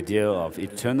then the idea of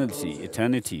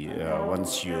eternity,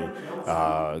 once you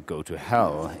go to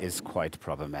hell, is quite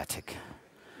problematic.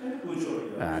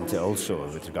 And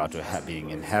also, with regard to being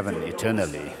in heaven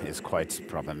eternally, is quite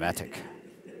problematic.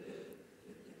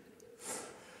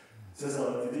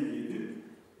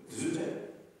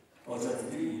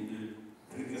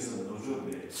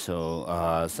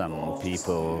 So some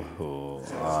people who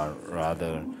are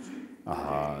rather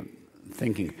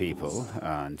thinking people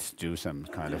and do some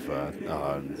kind of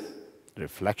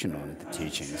reflection on the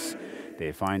teachings,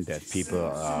 they find that people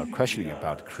are questioning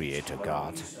about Creator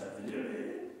God.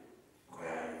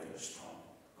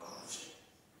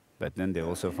 But then they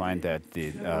also find that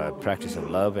the practice of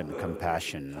love and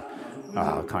compassion,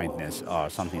 kindness, are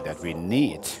something that we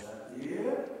need.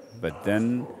 But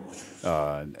then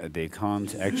they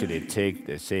can't actually take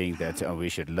the saying that we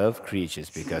should love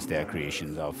creatures because they are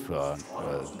creations of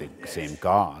the same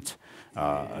God.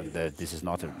 That this is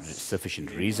not a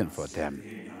sufficient reason for them.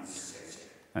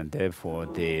 And therefore,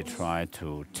 they try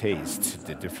to taste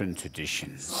the different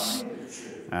traditions.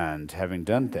 And having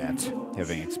done that,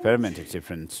 having experimented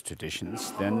different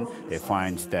traditions, then they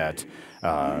find that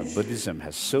Buddhism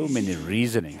has so many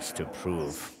reasonings to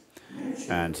prove.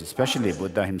 And especially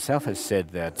Buddha himself has said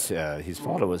that his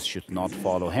followers should not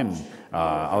follow him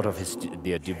out of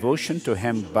their devotion to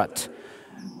him, but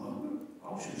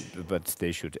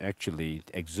they should actually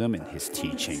examine his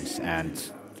teachings. And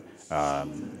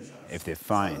if they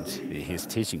find his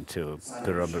teaching to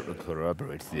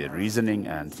corroborate their reasoning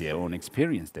and their own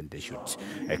experience, then they should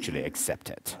actually accept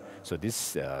it. So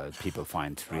this people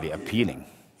find really appealing.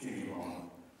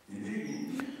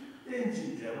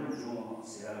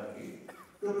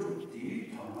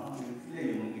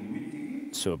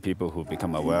 So people who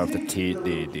become aware of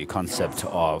the concept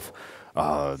of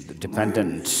the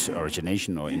dependent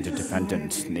origination or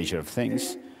interdependent nature of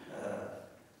things,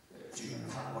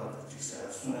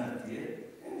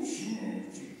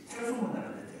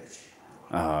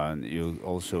 you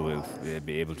also will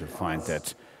be able to find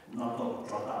that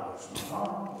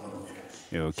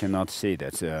you cannot say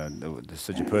that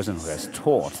such a person who has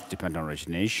taught dependent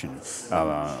origination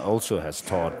also has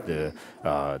taught the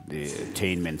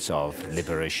attainments of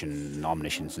liberation,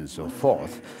 omniscience, and so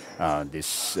forth.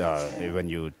 When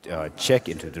you check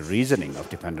into the reasoning of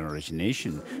dependent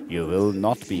origination, you will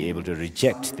not be able to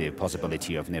reject the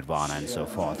possibility of nirvana and so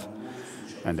forth.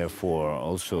 And therefore,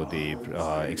 also the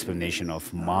explanation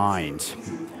of mind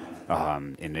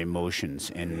in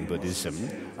emotions in Buddhism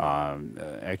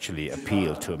actually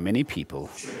appeal to many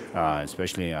people,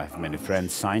 especially I have many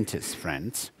friends, scientist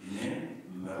friends,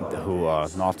 who are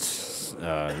not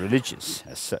religious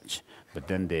as such, but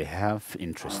then they have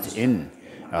interest in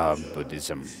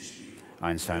Buddhism.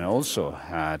 Einstein also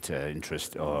had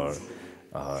interest or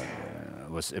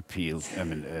was appealed,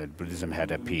 Buddhism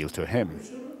had appealed to him.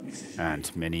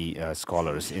 And many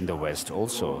scholars in the West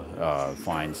also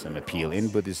find some appeal in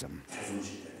Buddhism.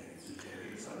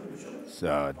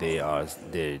 So they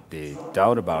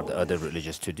doubt about the other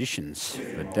religious traditions,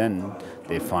 but then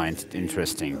they find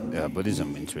interesting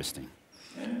Buddhism interesting.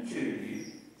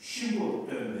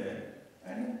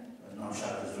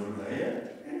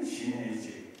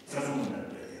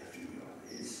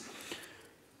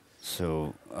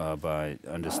 So by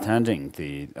understanding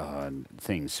the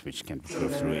things which can be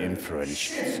proved through inference,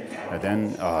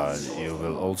 then you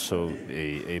will also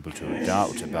be able to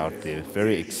doubt about the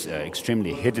very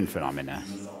extremely hidden phenomena.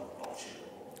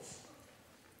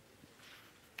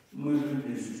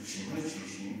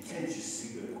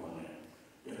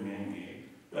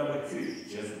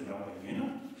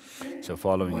 So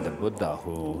following the Buddha,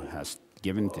 who has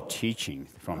given the teaching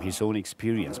from his own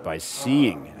experience by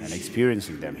seeing and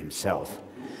experiencing them himself,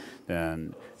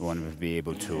 then one will be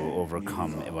able to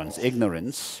overcome one's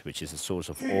ignorance, which is the source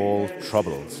of all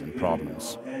troubles and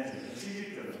problems.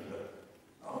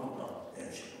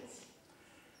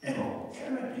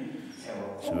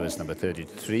 So verse number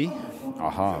 33,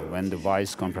 when the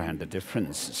wise comprehend the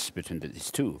difference between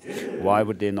these two, why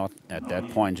would they not at that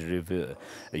point revere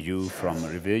you from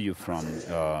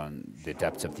the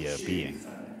depths of their being?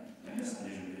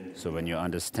 So when you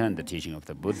understand the teaching of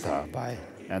the Buddha by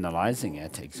analyzing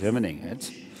it, examining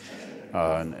it,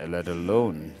 let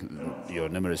alone your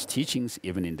numerous teachings,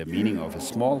 even in the meaning of a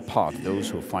small part, those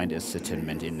who find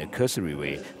ascertainment in a cursory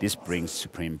way, this brings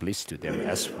supreme bliss to them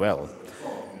as well.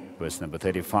 Verse number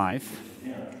 35,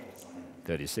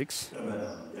 36.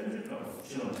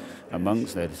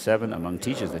 Amongst the seven, among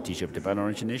teachers, the teacher of divine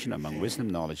origination, among wisdom,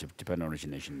 knowledge of divine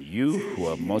origination. You who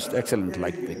are most excellent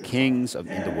like the kings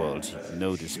in the world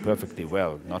know this perfectly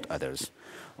well, not others.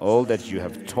 All that you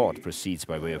have taught proceeds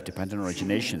by way of dependent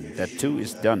origination. That too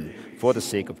is done for the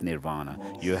sake of nirvana.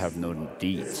 You have no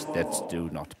deeds that do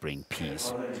not bring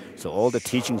peace. So all the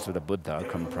teachings of the Buddha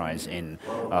comprise in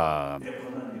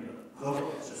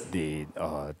the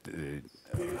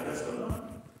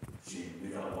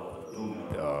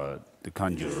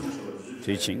Kanjur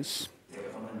teachings.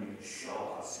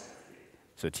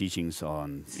 So teachings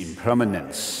on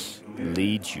impermanence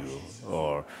lead you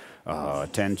or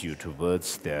tend you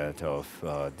towards that of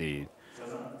the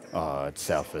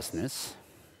selflessness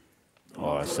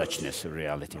or suchness,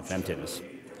 reality of emptiness.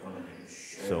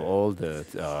 So all the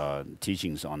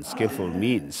teachings on skillful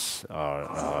means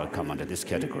come under this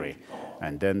category.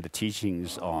 And then the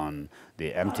teachings on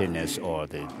the emptiness or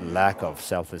the lack of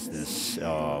selflessness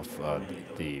of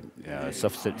the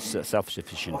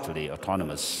self-sufficiently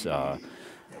autonomous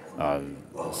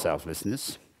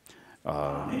selflessness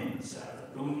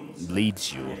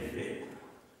leads you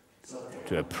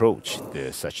to approach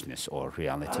the suchness or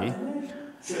reality.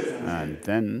 And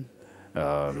then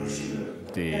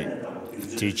the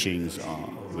teachings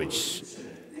which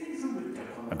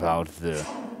about the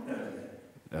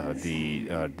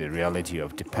reality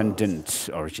of dependent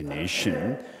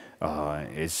origination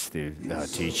is the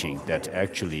teaching that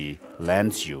actually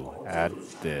lands you at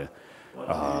the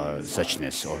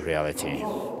suchness or reality.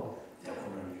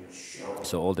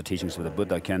 So all the teachings of the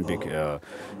Buddha can be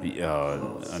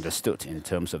understood in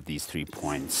terms of these 3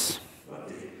 points.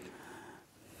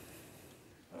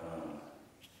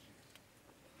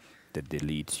 That they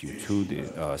lead you to the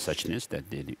suchness, that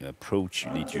they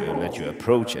let you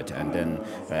approach it, and then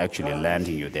actually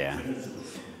landing you there.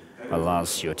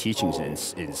 Alas, your teachings in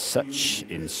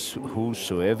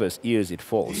whosoever's ears it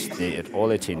falls, they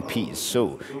all attain peace.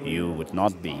 So who would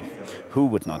not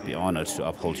be honored to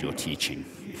uphold your teaching?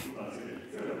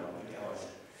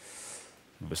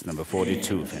 Verse number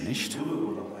 42 finished.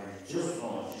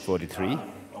 43.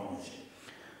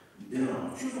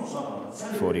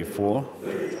 44.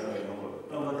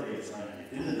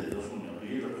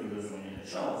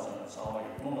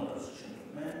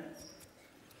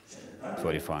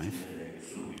 45.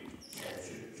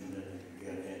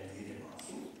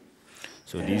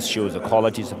 So these show the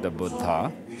qualities of the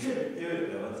Buddha.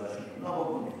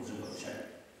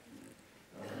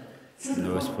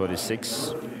 Verse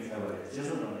 46,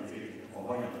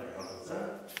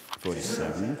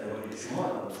 47,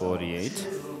 48.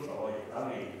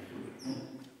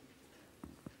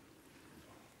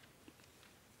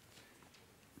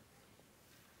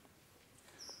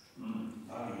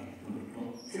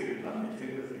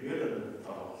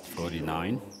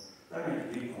 (49).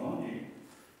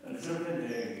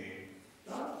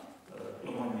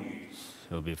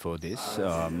 So before this,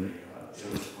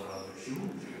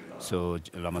 so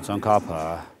Lama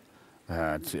Tsongkhapa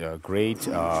had great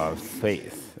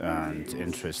faith and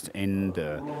interest in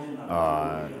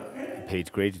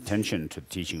paid great attention to the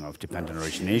teaching of dependent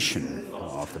origination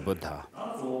of the Buddha.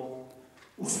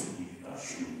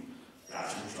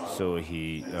 So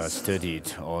he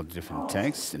studied all different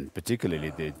texts, and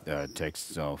particularly the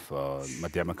texts of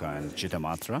Madhyamaka and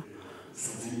Chittamatra.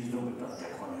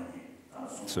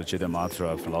 So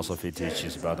Chittamatra philosophy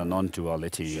teaches about the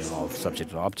non-duality of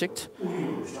subject and object,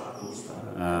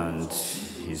 and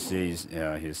he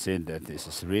said that this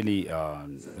is really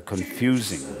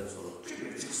confusing.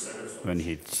 When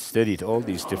he studied all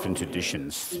these different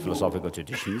traditions, philosophical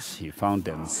traditions, he found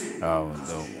them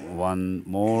one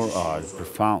more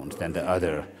profound than the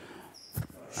other.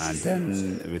 And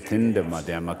then within the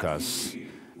Madhyamaka's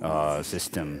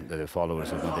system, the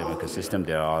followers of the Madhyamaka system,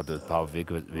 there are the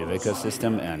Bhava-Viveka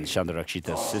system and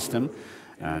Chandarakshita system.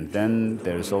 And then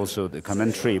there is also the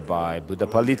commentary by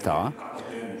Buddhapalita.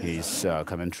 His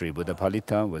commentary,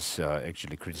 Buddhapalita, was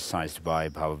actually criticized by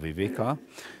Bhava-Viveka.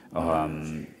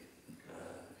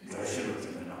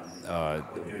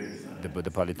 The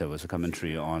Buddhapalita was a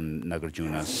commentary on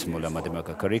Nagarjuna's Mula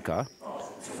Madhyamaka Karika.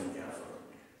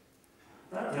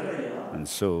 And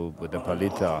so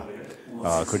Buddhapalita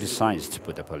criticized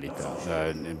Buddhapalita.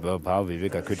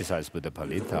 Bhava-Viveka criticized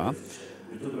Buddhapalita.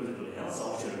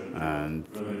 And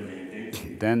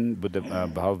then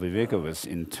Bhava-Viveka was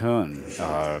in turn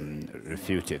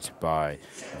refuted by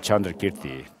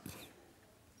Chandrakirti.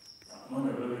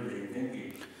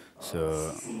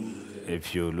 So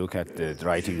if you look at the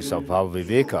writings of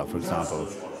Bhava-Viveka, for example,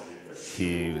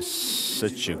 he was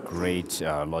such a great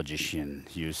logician,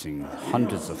 using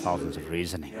hundreds of thousands of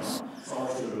reasonings.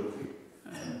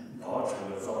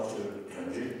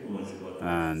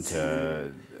 And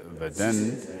but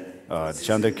then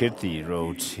Chandrakirti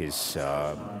wrote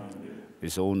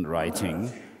his own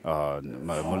writing,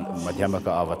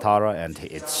 Madhyamaka Avatara, and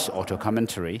its auto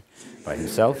commentary by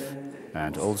himself,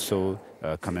 and also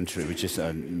a commentary, which is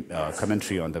a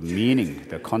commentary on the meaning,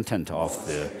 the content of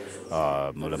the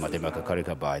Mula Madhyamaka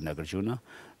Karika by Nagarjuna.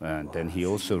 And then he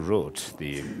also wrote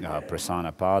the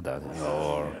Prasana Pada,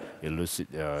 or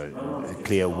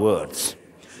clear words.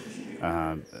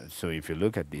 So if you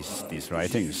look at these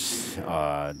writings,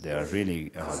 they are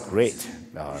really great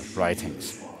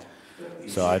writings.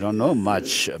 So I don't know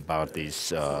much about these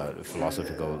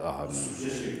philosophical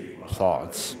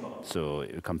thoughts. So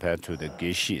compared to the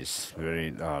Geshis,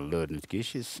 very learned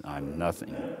Geshis, I'm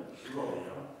nothing.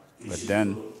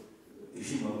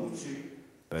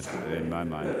 But in my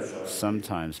mind,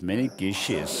 sometimes many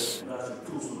Geshis,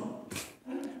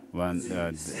 when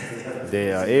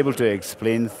they are able to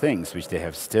explain things which they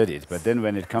have studied, but then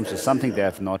when it comes to something they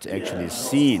have not actually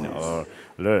seen or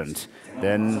learned,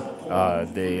 then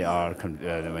they are,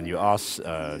 when you ask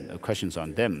questions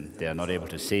on them, they are not able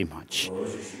to say much.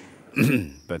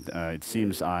 But it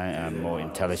seems I am more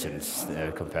intelligent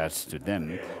compared to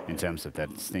them in terms of that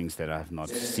things that I have not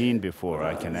seen before.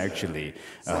 I can actually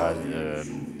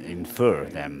infer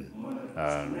them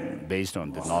based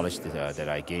on the knowledge that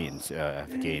I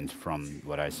have gained from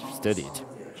what I studied.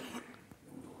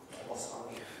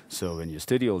 So when you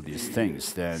study all these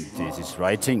things, then these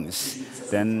writings,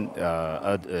 then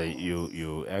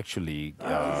you actually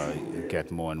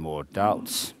get more and more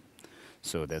doubts.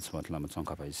 So that's what Lama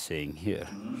Tsongkhapa is saying here.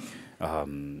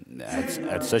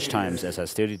 At such times as I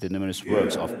studied the numerous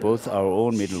works of both our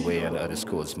own middle way and other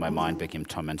schools, my mind became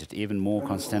tormented even more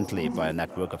constantly by a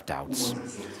network of doubts.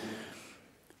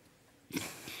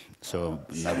 So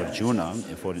Nagarjuna,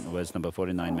 verse number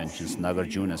 49 mentions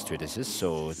Nagarjuna's treatises.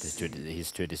 So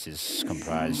his treatises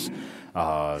comprise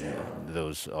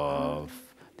those of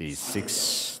the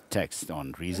 6 texts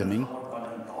on reasoning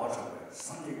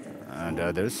and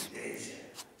others.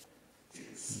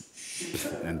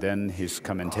 And then his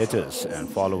commentators and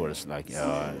followers were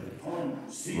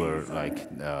like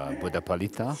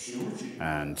Buddhapalita,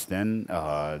 and then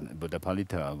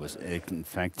Buddhapalita was in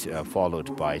fact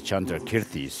followed by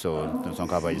Chandrakirti. So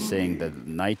Tsongkhapa is saying the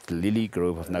night lily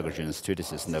grove of Nagarjuna's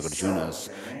treatises, Nagarjuna's,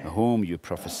 whom you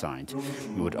prophesied,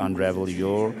 you would unravel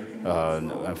your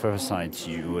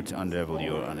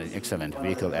an excellent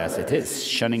vehicle as it is,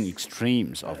 shunning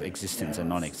extremes of existence and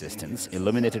non-existence,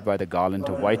 illuminated by the garland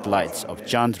of white lights of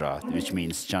Chandra, which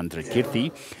means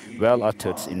Chandrakirti,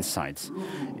 well-uttered insights.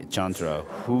 Chandra,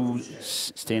 whose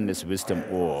stainless wisdom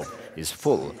orb is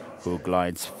full, who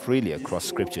glides freely across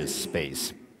scripture's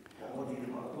space.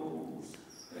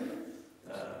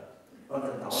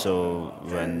 So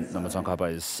when Lama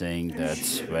Tsongkhapa is saying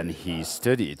that when he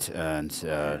studied and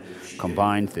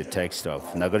combined the text of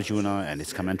Nagarjuna and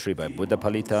his commentary by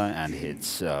Buddhapalita and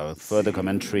his further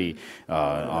commentary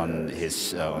on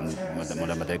his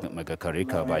Madhyamaka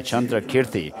Karika by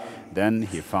Chandrakirti, then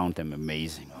he found them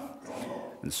amazing.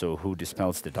 And so who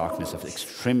dispels the darkness of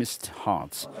extremist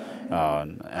hearts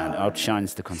and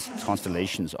outshines the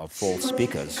constellations of false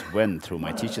speakers. When, through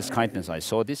my teacher's kindness, I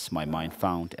saw this, my mind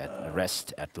found at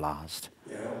rest at last.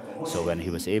 So when he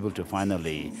was able to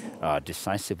finally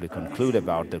decisively conclude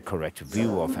about the correct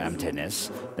view of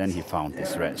emptiness, then he found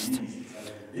this rest.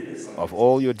 Of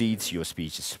all your deeds, your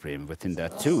speech is supreme. Within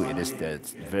that too, it is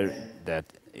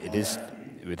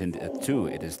within it too,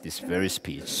 it is this very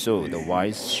speech. So the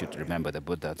wise should remember the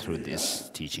Buddha through this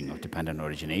teaching of dependent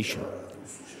origination.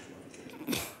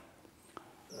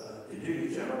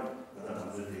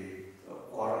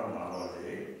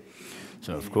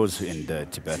 So, of course, in the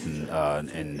Tibetan,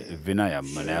 in Vinaya,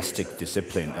 monastic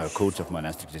discipline, codes of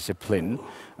monastic discipline,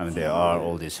 I mean, there are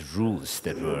all these rules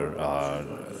that were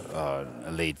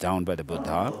laid down by the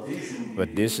Buddha.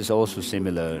 But this is also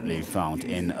similarly found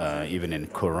in even in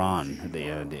Quran, the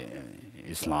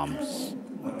Islam's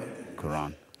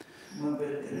Quran.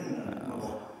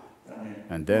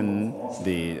 And then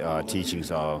the teachings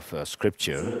of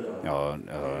scripture,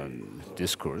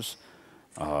 discourse,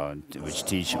 which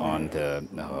teach on the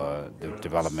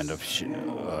development of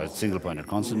single-pointed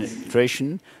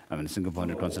concentration. I mean,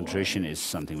 single-pointed concentration is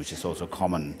something which is also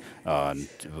common,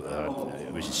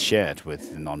 which is shared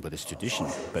with the non-Buddhist tradition.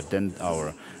 But then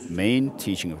our main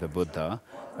teaching of the Buddha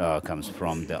comes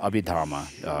from the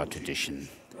Abhidharma tradition.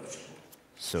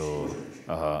 So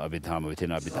Abhidharma, within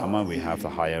Abhidharma, we have the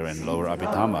higher and lower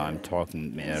Abhidharma. I'm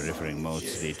referring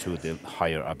mostly to the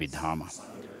higher Abhidharma.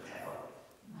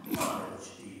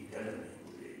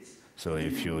 So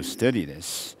if you study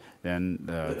this, then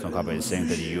Tsongkhapa is saying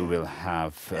that you will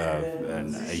have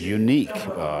a unique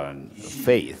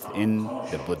faith in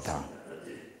the Buddha.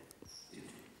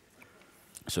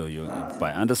 So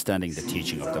by understanding the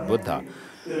teaching of the Buddha,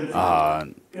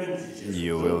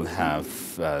 you will have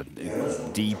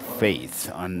deep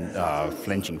faith,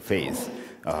 unflinching faith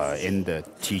in the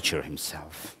teacher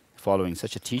himself. Following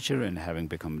such a teacher and having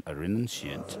become a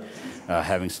renunciant,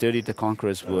 having studied the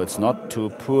conqueror's words not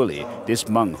too poorly, this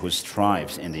monk who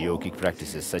strives in the yogic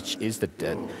practices, such is the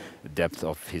depth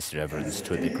of his reverence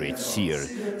to the great seer.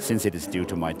 Since it is due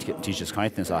to my teacher's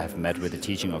kindness I have met with the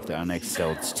teaching of the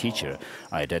unexcelled teacher,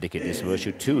 I dedicate this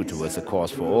virtue too towards the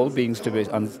cause for all beings to be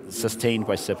sustained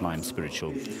by sublime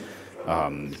spiritual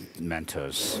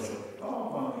mentors.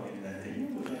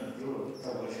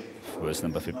 Verse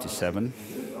number 57.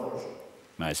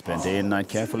 I spend day and night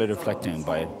carefully reflecting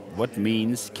by what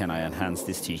means can I enhance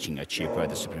this teaching achieved by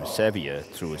the Supreme Savior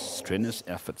through strenuous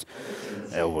efforts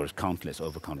over countless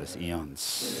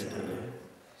eons.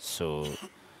 So,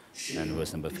 and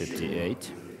verse number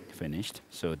 58, finished.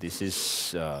 So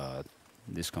this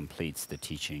completes the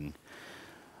teaching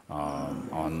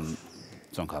on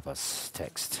Tsongkhapa's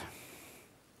text.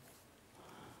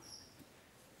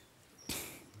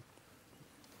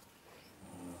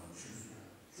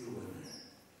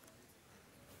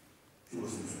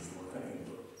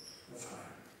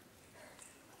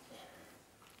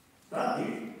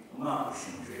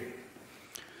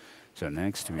 So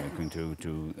next we are going to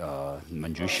do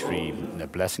Manjushri, the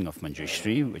blessing of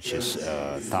Manjushri, which is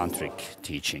tantric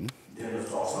teaching.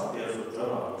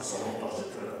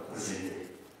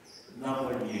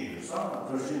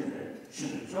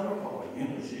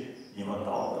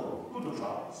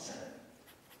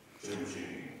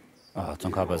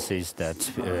 Tsongkhapa says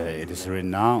that it is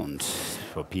renowned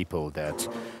for people that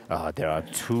there are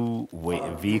two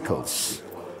vehicles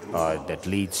that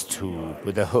leads to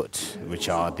Buddhahood, which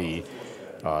are the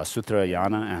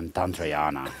Sutrayana and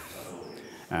Tantrayana.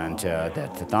 And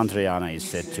that the Tantrayana is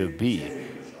said to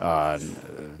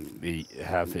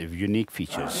have unique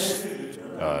features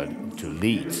to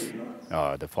lead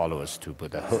the followers to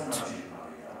Buddhahood.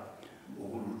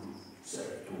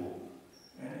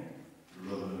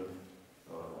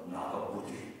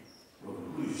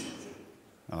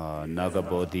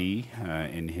 Nagabodhi,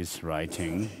 in his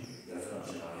writing,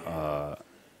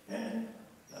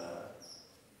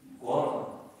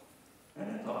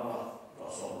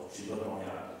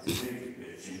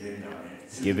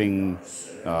 giving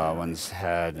one's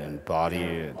head and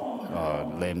body,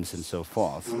 limbs and so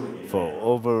forth, for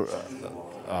over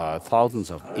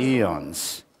thousands of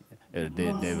eons,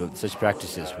 such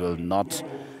practices will not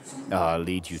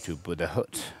lead you to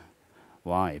Buddhahood.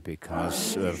 Why?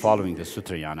 Because following the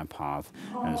Sutrayana path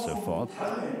and so forth,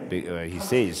 he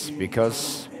says,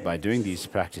 because by doing these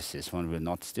practices, one will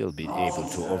not still be able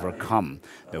to overcome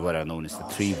what are known as the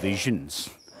three visions.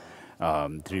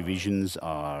 Three visions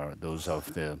are those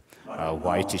of the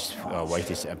whitish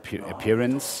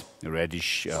appearance,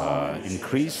 reddish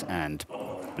increase, and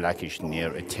blackish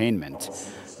near attainment.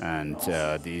 And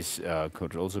these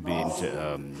could also be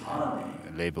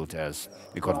labeled as,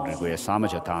 according to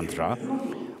Samaja Tantra,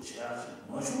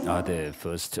 the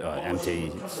first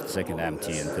empty, second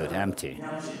empty, and third empty.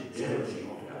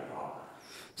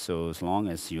 So as long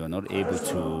as you are not able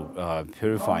to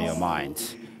purify your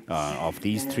mind of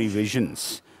these three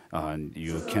visions,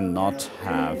 you cannot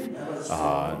have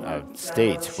a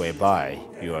state whereby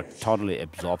you are totally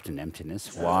absorbed in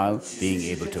emptiness while being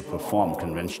able to perform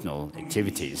conventional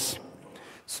activities.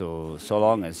 So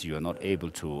long as you are not able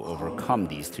to overcome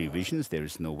these three visions, there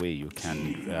is no way you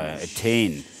can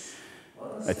attain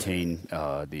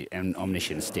the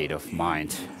omniscient state of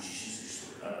mind.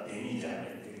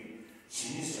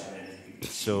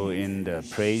 So in the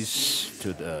praise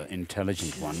to the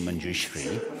intelligent one,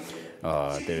 Manjushri,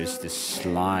 there is this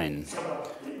line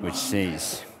which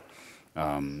says,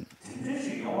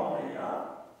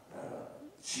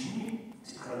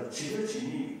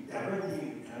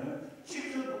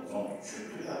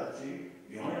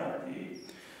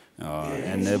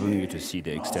 enabling you to see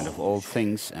the extent of all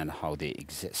things and how they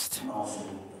exist.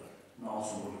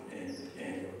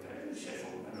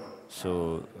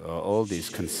 So all these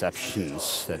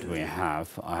conceptions that we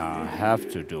have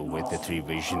to do with the three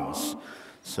visions.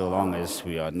 So long as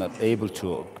we are not able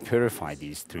to purify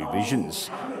these three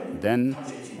visions, then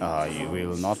you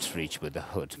will not reach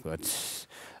Buddhahood. But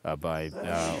by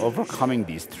overcoming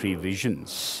these three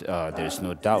visions, there is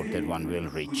no doubt that one will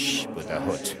reach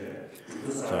Buddhahood.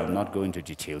 So I'm not going into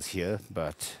details here,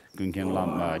 but Gunken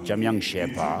Lam Jamyang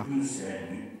Shepa,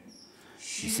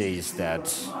 he says that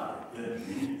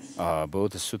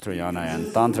both Sutrayana and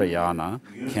Tantrayana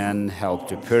can help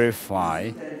to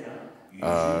purify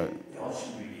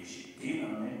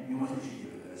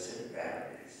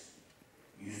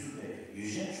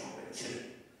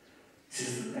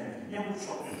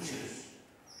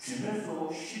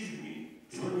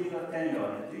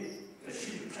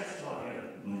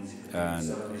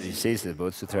and he says that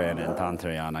both Sutrayana and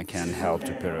Tantrayana can help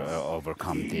to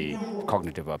overcome the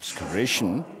cognitive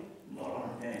obscuration.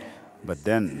 But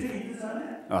then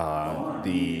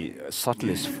the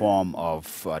subtlest form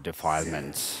of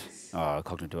defilement,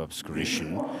 cognitive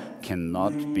obscuration,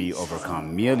 cannot be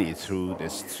overcome merely through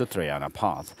this Sutrayana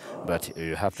path, but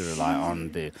you have to rely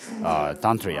on the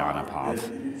Tantrayana path,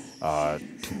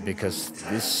 because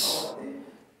this,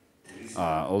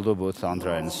 although both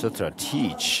Tantra and Sutra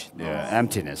teach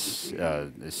emptiness,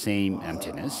 the same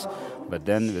emptiness, but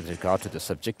then with regard to the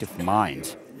subjective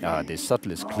mind, the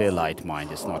subtlest clear light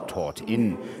mind is not taught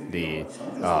in the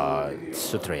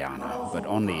Sutrayana, but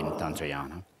only in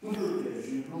Tantrayana.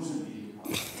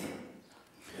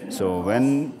 So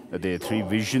when the three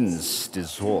visions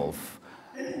dissolve,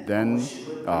 then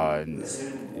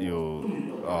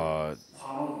you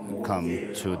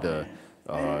come to the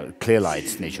clear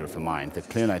light nature of the mind. The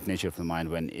clear light nature of the mind,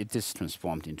 when it is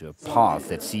transformed into a path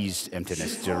that sees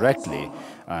emptiness directly,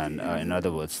 and in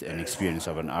other words, an experience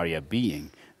of an Arya being,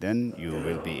 then you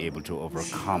will be able to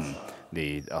overcome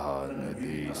the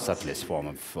subtlest form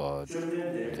of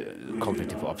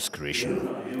cognitive obscuration.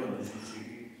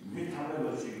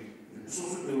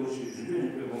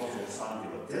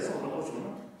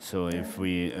 So if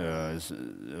we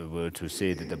were to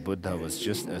say that the Buddha was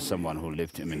just someone who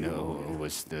lived, who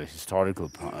was the historical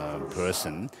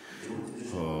person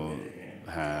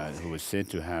who was said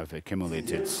to have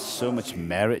accumulated so much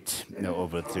merit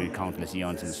over through countless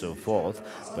eons and so forth,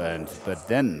 but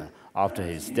then after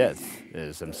his death,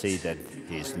 some say that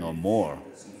he is no more.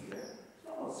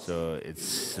 So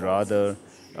it's rather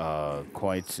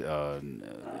quite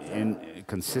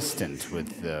inconsistent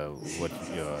with the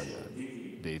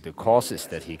causes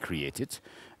that he created,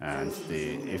 and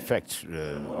the effect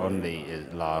only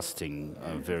lasting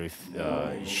a very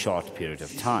short period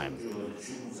of time.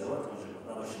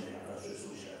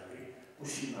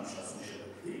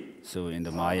 So in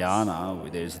the Mahayana,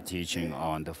 there is a teaching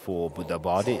on the four Buddha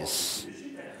bodies.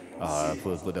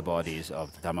 Four Buddha bodies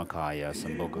of the Dhammakaya,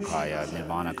 Sambhogakaya,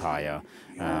 Nirmanakaya,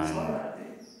 and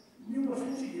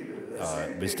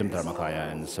Wisdom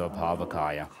Dharmakaya and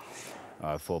Svabhavakaya,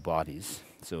 four bodies.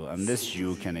 So unless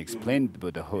you can explain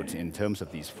Buddhahood in terms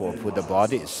of these four Buddha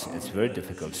bodies, it's very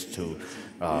difficult to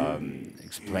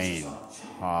explain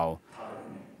how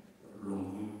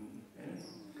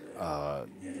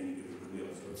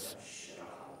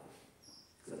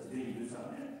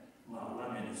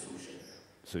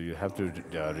so you have to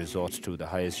resort to the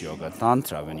highest yoga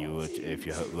tantra when you would, if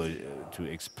you were to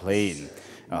explain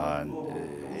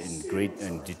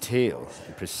in detail,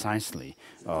 precisely,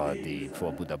 the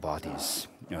four Buddha bodies.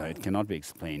 It cannot be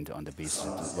explained on the basis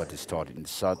of what is taught in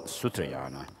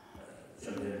Sutrayana.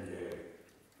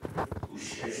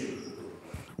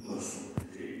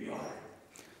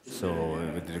 So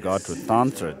with regard to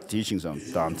Tantra, teachings on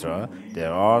Tantra,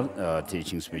 there are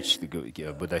teachings which the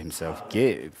Buddha himself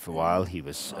gave while he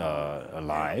was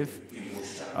alive,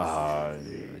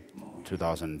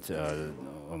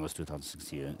 almost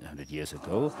 2,600 years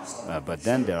ago. But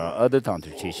then there are other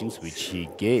Tantric teachings which he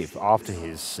gave after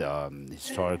his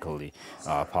historically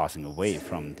passing away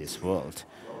from this world,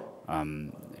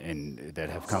 that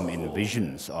have come in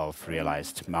visions of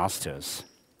realized masters.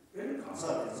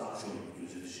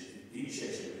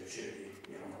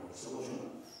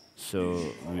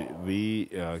 So we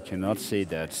cannot say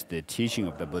that the teaching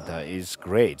of the Buddha is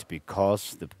great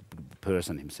because the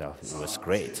person himself was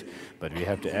great, but we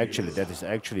have to actually, that is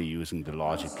actually using the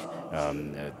logic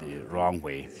the wrong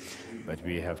way. But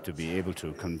we have to be able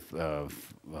to come to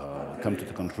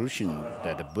the conclusion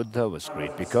that the Buddha was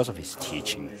great because of his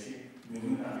teaching.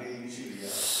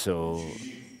 So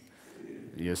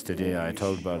yesterday I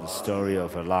told about the story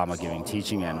of a Lama giving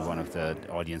teaching, and one of the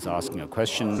audience asking a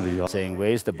question, saying,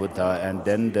 "Where is the Buddha?" And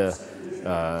then the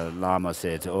Lama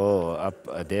said, "Oh,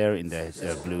 up there in the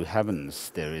blue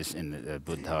heavens, there is a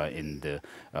Buddha in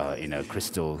a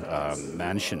crystal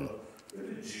mansion."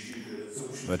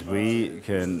 But we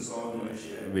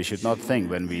should not think,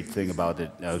 when we think about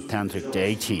the tantric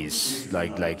deities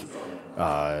like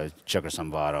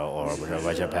Chakrasamvara or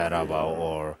Vajrapairava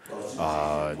or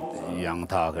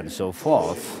Yangtak and so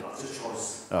forth,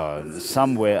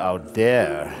 somewhere out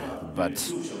there,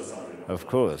 but Of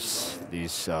course,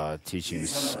 these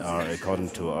teachings are according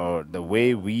to the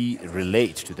way we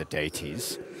relate to the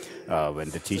deities. When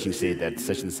the teachings say that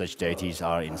such and such deities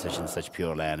are in such and such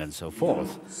pure land and so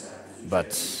forth. But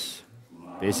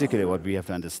basically, what we have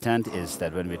to understand is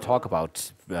that when we talk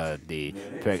about the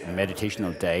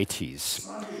meditational deities,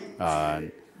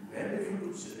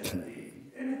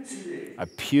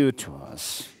 appear to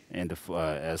us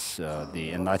as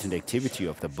the enlightened activity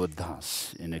of the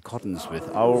Buddhas in accordance with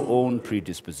our own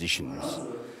predispositions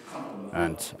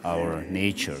and our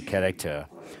nature, character,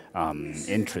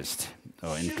 interest,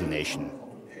 or inclination.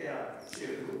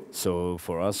 So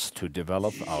for us to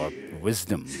develop our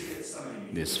wisdom,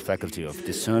 this faculty of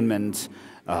discernment,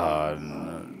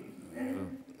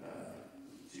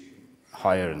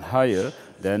 higher and higher,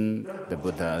 then the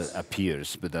Buddhas appear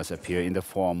in the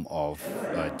form of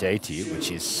a deity, which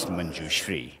is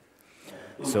Manjushri.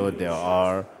 So there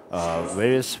are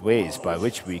various ways by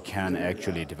which we can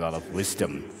actually develop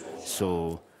wisdom.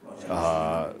 So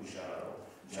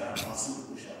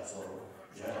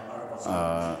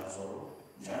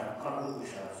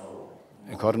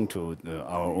according to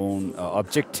our own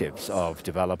objectives of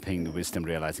developing wisdom,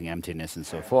 realizing emptiness, and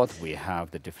so forth, we have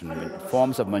the different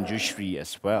forms of Manjushri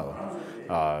as well.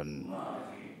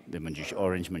 The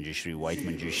orange Manjushri, white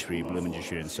Manjushri, blue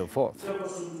Manjushri, and so forth.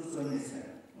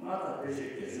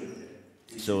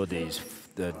 So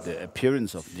the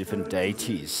appearance of different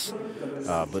deities,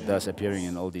 Buddhas appearing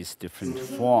in all these different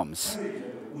forms,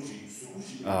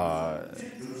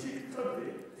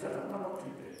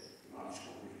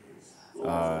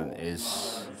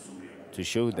 is to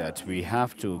show that we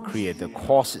have to create the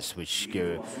causes which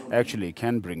actually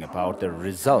can bring about the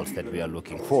results that we are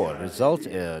looking for.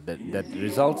 That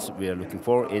results we are looking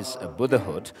for is a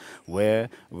Buddhahood where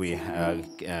we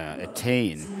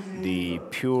attain the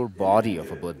pure body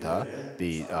of a Buddha,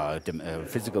 the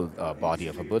physical body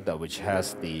of a Buddha, which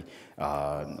has the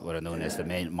what are known as the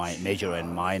major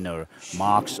and minor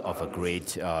marks of a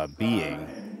great being.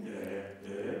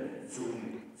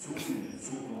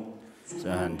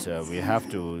 And we have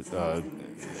to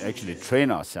actually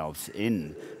train ourselves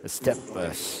in a step,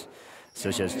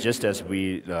 such as just as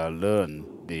we learn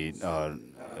the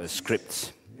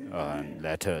scripts,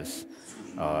 letters,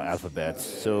 alphabets.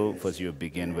 So first you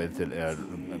begin with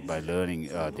by learning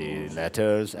the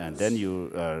letters, and then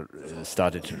you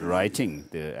started writing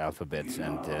the alphabets.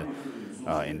 And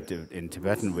in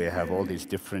Tibetan, we have all these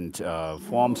different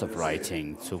forms of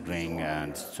writing, Tsukring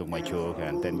and Tsukmaikyuk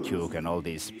and Tenkyuk and all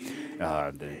these.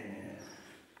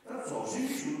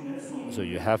 So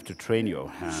you have to train your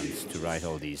hands to write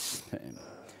all these.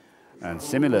 And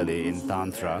similarly, in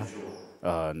Tantra,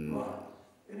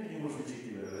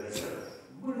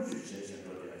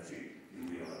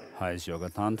 highest yoga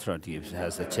Tantra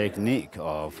has a technique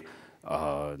of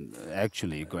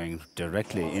actually going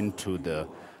directly into the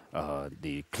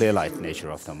clear light nature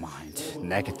of the mind,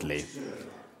 nakedly.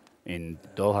 In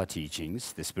Doha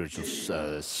teachings, the spiritual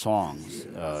songs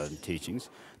teachings,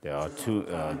 there are two.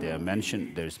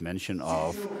 There's mention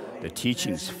of the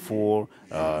teachings for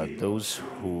those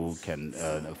who can,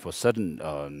 for sudden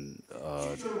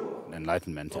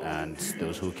enlightenment, and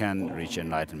those who can reach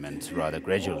enlightenment rather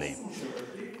gradually.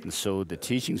 And so the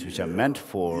teachings which are meant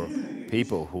for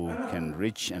people who can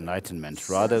reach enlightenment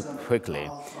rather quickly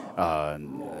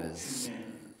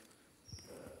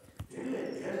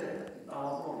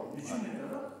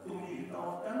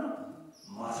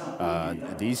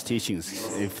these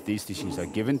teachings, if these teachings are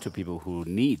given to people who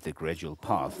need the gradual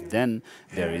path, then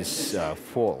there is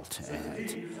fault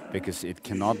ahead, because it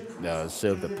cannot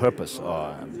serve the purpose,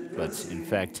 but in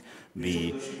fact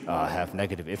have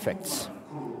negative effects.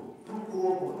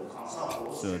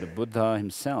 So the Buddha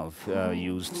himself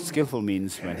used skillful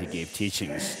means when he gave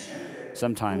teachings.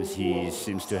 Sometimes he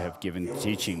seems to have given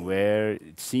teaching where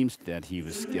it seems that he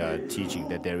was teaching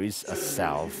that there is a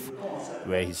self,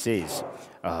 where he says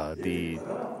the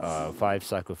five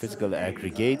psychophysical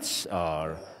aggregates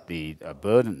are the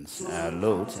burdens,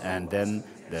 load, and then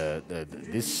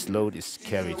this load is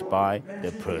carried by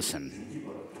the person.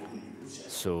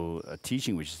 So a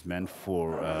teaching which is meant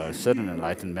for certain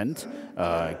enlightenment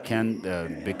can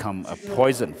become a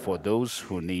poison for those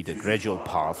who need a gradual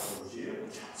path.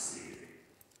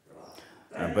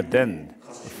 But then,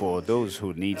 for those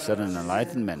who need sudden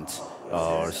enlightenment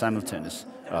or simultaneous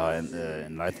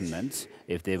enlightenment,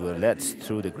 if they were led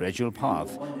through the gradual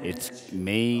path, it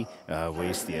may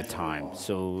waste their time.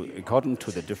 So according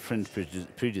to the different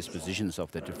predispositions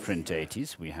of the different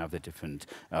deities, we have the different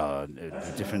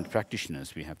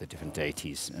practitioners, we have the different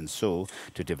deities. And so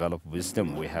to develop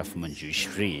wisdom, we have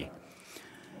Manjushri.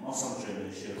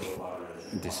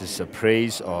 This is a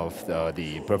praise of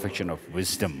the perfection of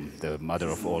wisdom, the mother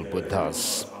of all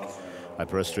Buddhas. I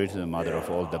prostrate to the mother of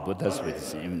all the Buddhas with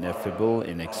its ineffable,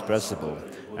 inexpressible,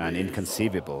 and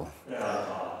inconceivable.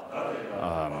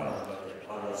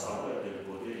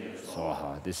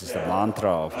 Swaha. This is the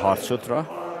mantra of Heart Sutra.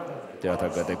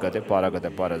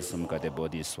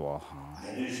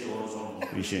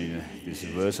 This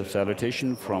verse of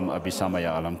salutation from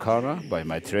Abhisamaya Alamkara by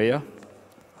Maitreya.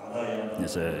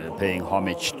 It's paying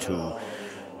homage to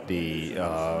the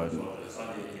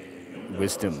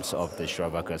wisdoms of the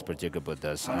Shravakas, Pratyeka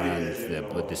Buddhas, and the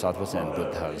Bodhisattvas and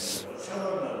Buddhas.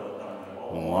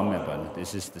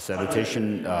 This is the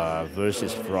salutation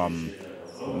verses from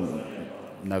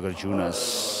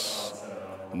Nagarjuna's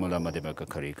Mula Madhyamaka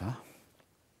Karika.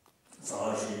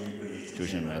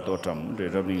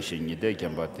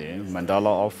 Mandala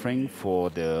offering for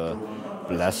the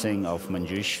blessing of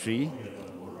Manjushri.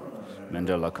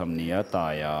 Mandala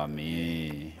Kamniyataya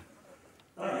Mi.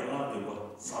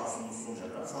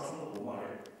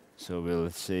 So we'll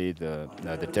say the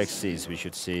text says we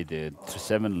should say the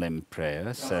 7-limb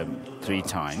prayer 3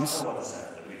 times.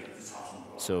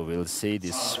 So we'll say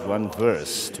this one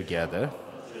verse together.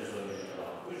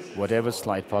 Whatever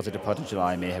slight positive potential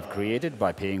I may have created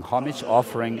by paying homage,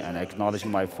 offering, and acknowledging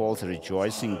my faults,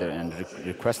 rejoicing and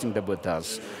requesting the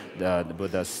Buddhas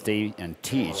stay and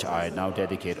teach, I now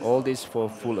dedicate all this for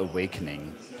full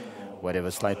awakening.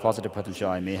 Whatever slight positive potential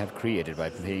I may have created by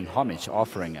paying homage,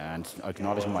 offering, and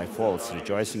acknowledging my faults,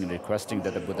 rejoicing and requesting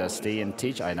that the Buddhas stay and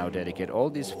teach, I now dedicate all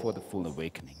this for the full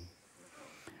awakening.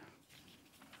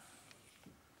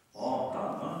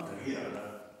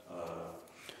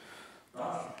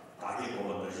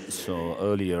 So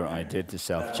earlier I did the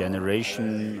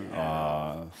self-generation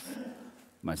of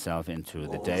myself into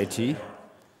the deity.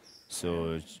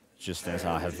 So just as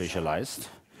I have visualized,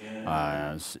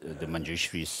 the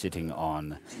Manjushri is sitting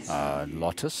on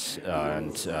lotus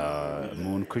and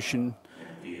moon cushion,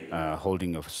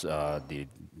 holding the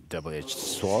double-edged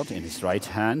sword in his right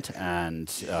hand and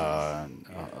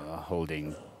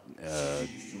holding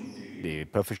the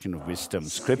perfection of wisdom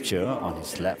scripture on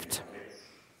his left.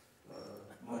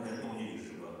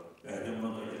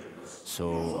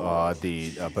 So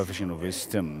the perfection of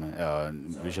wisdom,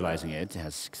 visualizing it,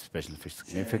 has special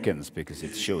significance because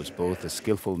it shows both the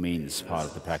skillful means part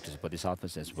of the practice of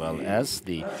bodhisattvas as well as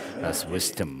the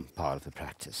wisdom part of the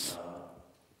practice.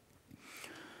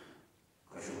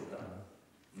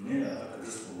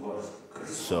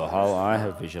 So how I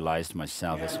have visualized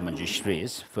myself as Manjushri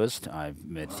is, first I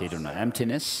meditate on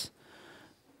emptiness,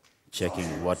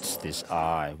 checking what's this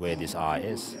I, where this I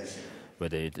is.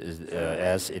 Whether it is,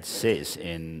 as it says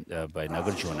in by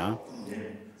Nagarjuna,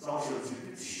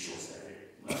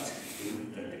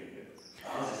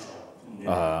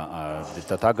 the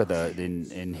Tathagata,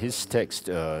 in his text,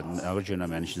 Nagarjuna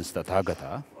mentions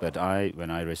Tathagata, but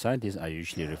when I recite this, I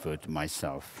usually refer to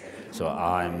myself. So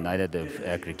I'm neither the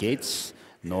aggregates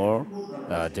nor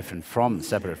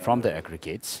separate from the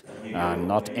aggregates. I'm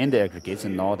not in the aggregates,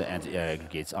 and nor the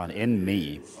aggregates are in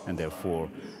me, and therefore,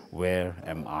 where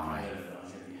am I?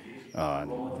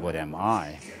 What am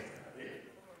I?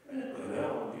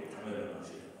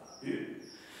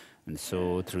 And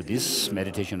so through this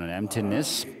meditation on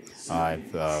emptiness,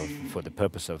 for the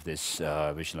purpose of this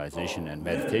visualization and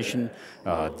meditation,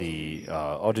 the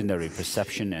ordinary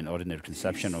perception and ordinary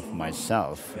conception of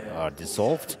myself are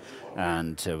dissolved,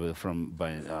 and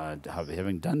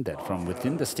having done that, from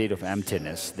within the state of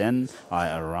emptiness, then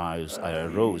I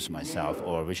arose myself,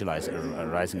 or visualize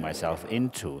arising myself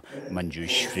into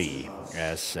Manjushri,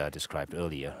 as described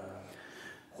earlier.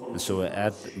 And so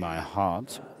at my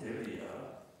heart,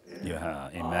 you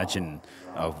imagine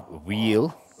a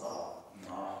wheel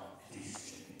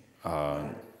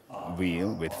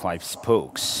with 5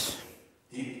 spokes.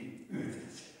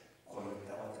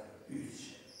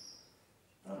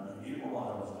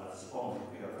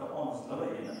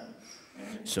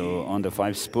 So on the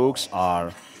 5 spokes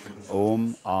are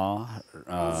Om,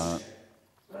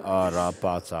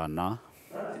 Arapatana,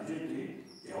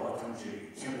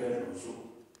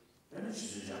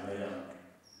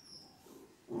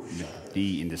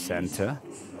 D in the center.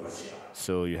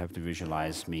 So you have to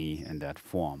visualize me in that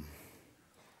form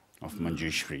of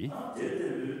Manjushri.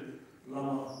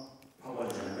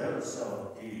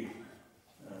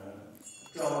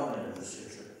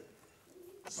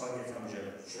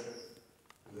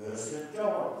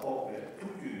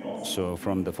 So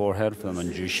from the forehead, from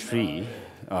Manjushri,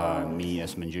 me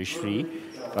as Manjushri,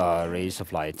 rays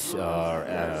of light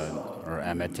are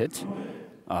emitted.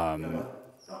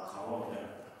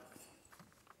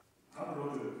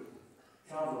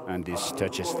 and this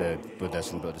touches the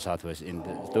Buddhas and Bodhisattvas.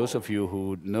 Those of you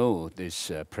who know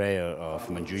this prayer of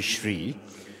Manjushri,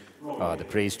 the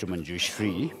praise to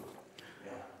Manjushri,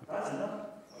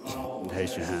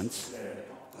 raise your hands.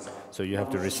 So you have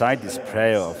to recite this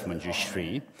prayer of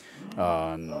Manjushri.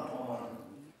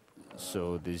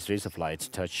 So these rays of light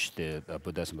touch the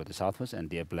Buddhas and Bodhisattvas, and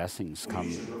their blessings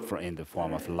come in the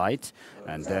form of light,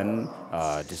 and then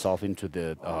dissolve into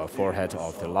the forehead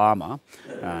of the Lama,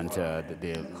 and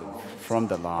from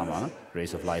the Lama,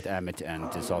 rays of light emit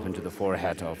and dissolve into the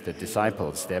forehead of the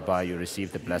disciples. Thereby you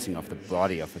receive the blessing of the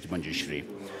body of Manjushri.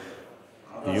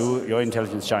 Your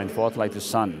intelligence shines forth like the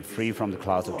sun, free from the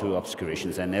clouds of two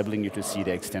obscurations, enabling you to see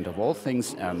the extent of all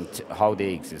things and how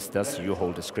they exist. Thus, you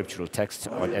hold the scriptural text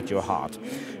at your heart,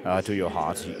 to your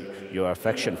heart. Your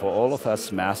affection for all of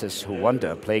us masses who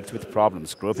wander, plagued with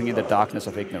problems, groping in the darkness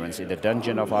of ignorance, in the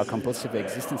dungeon of our compulsive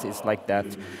existence, is like that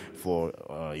for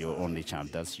your only child.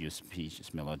 Thus, your speech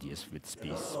is melodious with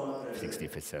speech,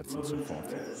 60% and so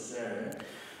forth.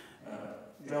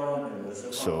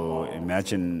 So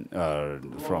imagine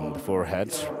from the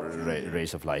forehead,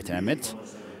 rays of light emit,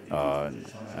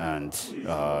 and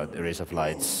the rays of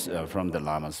light from the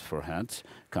Lama's forehead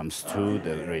comes to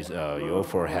your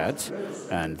forehead,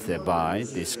 and thereby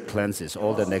this cleanses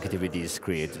all the negativities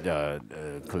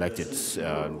collected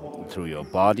through your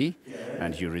body,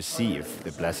 and you receive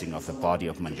the blessing of the body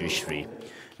of Manjushri.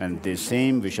 And the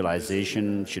same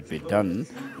visualization should be done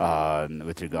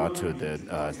with regard to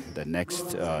the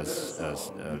next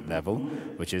level,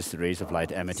 which is the rays of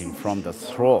light emitting from the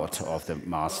throat of the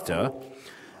master,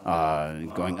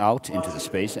 going out into the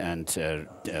space and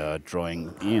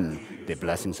drawing in the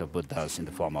blessings of Buddhas in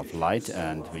the form of light,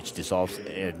 and which dissolves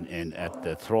at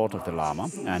the throat of the Lama.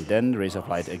 And then rays of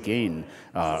light again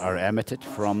are emitted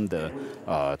from the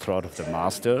throat of the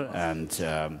master,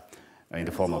 and in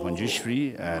the form of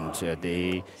Manjushri, and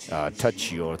they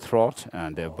touch your throat,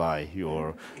 and thereby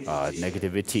your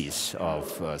negativities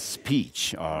of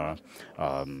speech are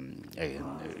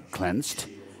cleansed,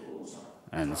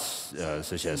 and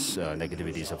such as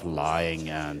negativities of lying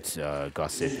and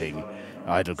gossiping,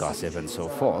 idle gossip, and so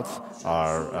forth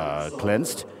are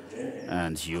cleansed.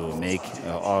 And you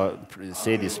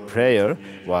say this prayer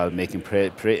while making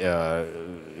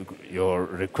your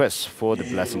requests for the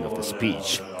blessing of the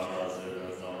speech.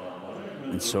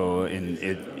 And so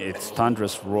its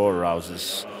thunderous roar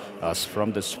rouses us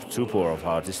from the stupor of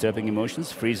our disturbing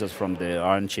emotions, frees us from the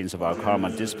iron chains of our karma,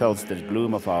 dispels the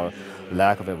gloom of our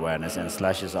lack of awareness, and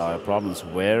slashes our problems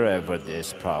wherever they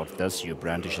is proud. Thus you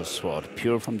brandish a sword,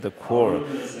 pure from the core,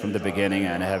 from the beginning,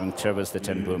 and having traversed the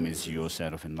 10 bhumis, your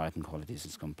set of enlightened qualities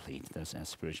is complete. Thus, as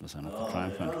spiritual son of the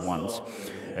triumphant ones,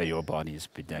 your body is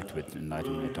bedecked with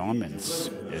enlightenment adornments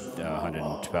at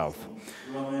 112.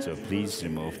 So please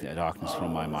remove the darkness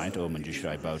from my mind. O Manjushri,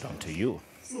 I bow down to you.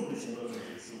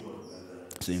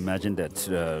 So imagine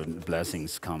that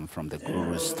blessings come from the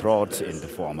Guru's throat in the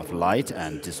form of light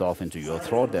and dissolve into your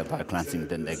throat, thereby cleansing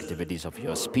the negativities of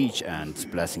your speech and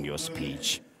blessing your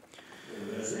speech.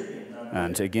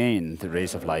 And again, the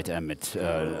rays of light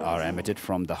are emitted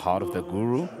from the heart of the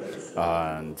Guru,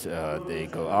 and they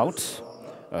go out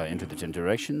into the 10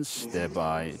 directions,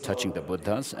 thereby touching the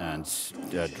Buddhas and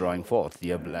drawing forth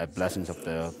the blessings of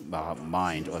the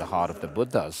mind or the heart of the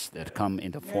Buddhas that come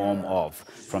in the form of,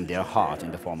 from their heart,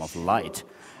 in the form of light,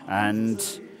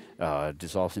 and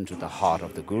dissolves into the heart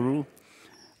of the Guru.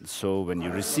 So when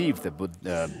you receive the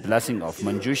blessing of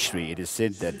Manjushri, it is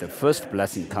said that the first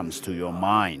blessing comes to your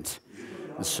mind.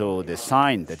 So the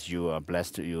sign that you are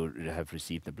blessed, you have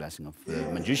received the blessing of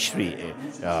Manjushri,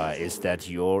 is that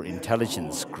your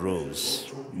intelligence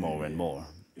grows more and more.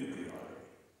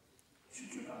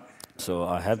 So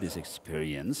I have this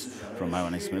experience. From my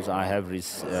own experience, I have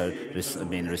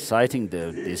been reciting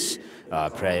this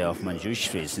prayer of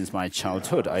Manjushri since my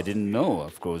childhood. I didn't know,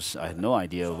 of course, I had no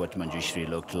idea what Manjushri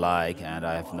looked like, and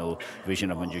I have no vision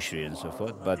of Manjushri and so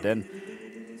forth. But then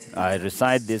I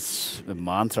recite this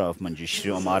mantra of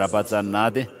Manjushri, Om Arapat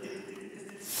Nade.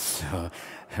 So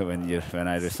when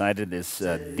I recited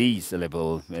these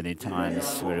syllables many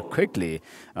times very quickly,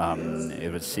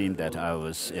 it would seem that I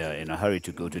was in a hurry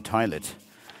to go to toilet.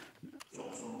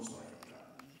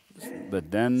 But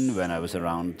then when I was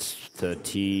around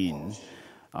 13,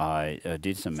 I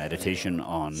did some meditation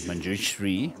on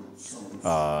Manjushri.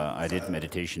 I did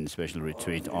meditation, special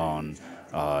retreat on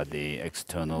the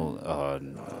external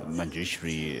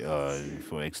Manjushri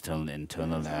for external,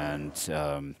 internal,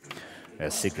 and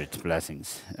secret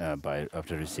blessings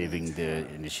after receiving the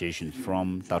initiation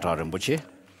from Tata Rinpoche.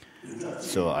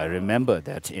 So I remember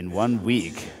that in 1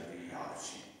 week,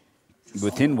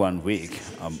 within 1 week,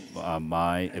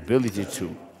 my ability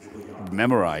to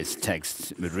memorize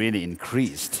texts really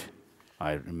increased.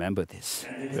 I remember this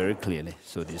very clearly.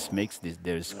 So this makes this,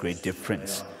 there is great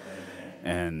difference.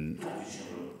 And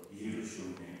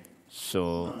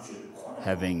so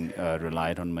having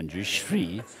relied on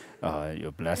Manjushri,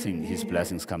 your blessing, his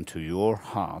blessings come to your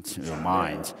heart, your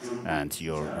mind, and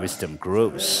your wisdom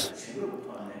grows.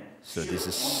 So this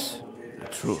is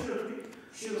true.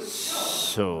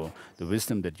 So the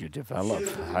wisdom that you develop,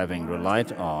 having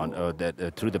relied on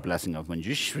that through the blessing of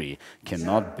Manjushri,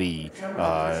 cannot be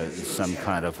some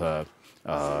kind of a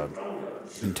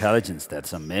intelligence that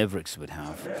some mavericks would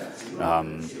have.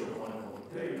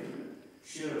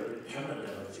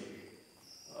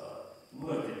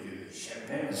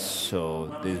 So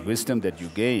the wisdom that you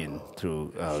gain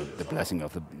through the blessing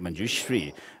of the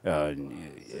Manjushri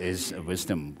is a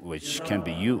wisdom which can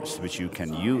be used, which you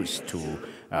can use to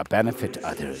benefit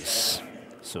others.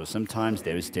 So sometimes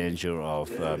there is danger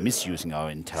of misusing our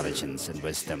intelligence and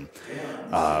wisdom.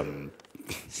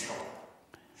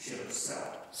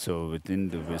 So within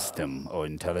the wisdom or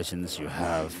intelligence, you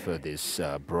have this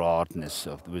broadness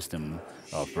of wisdom,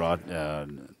 of broad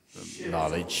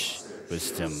knowledge,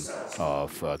 wisdom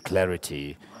of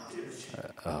clarity.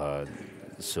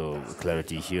 So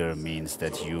clarity here means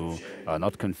that you are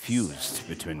not confused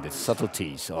between the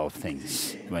subtleties of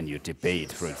things. When you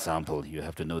debate, for example, you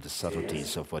have to know the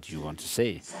subtleties of what you want to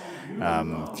say.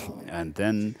 And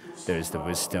then there is the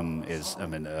wisdom is,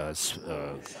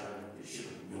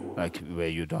 like where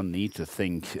you don't need to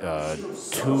think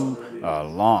too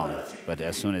long, but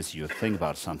as soon as you think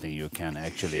about something, you can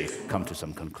actually come to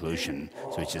some conclusion,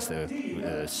 which is the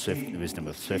swift wisdom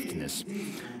of swiftness,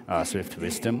 swift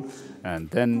wisdom. And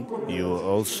then you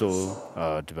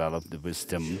also develop the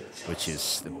wisdom, which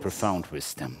is the profound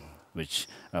wisdom, which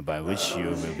by which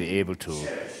you will be able to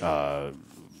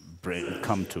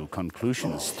come to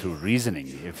conclusions through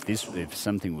reasoning. If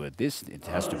something were this, it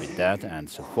has to be that, and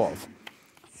so forth.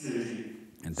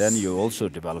 And then you also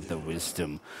develop the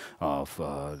wisdom of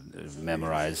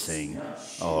memorizing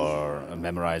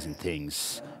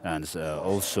things, and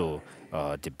also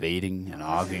debating and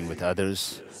arguing with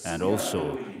others, and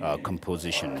also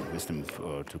composition, wisdom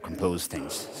to compose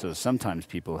things. So sometimes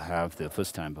people have the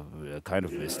first kind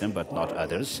of wisdom, but not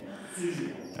others.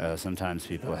 Sometimes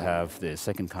people have the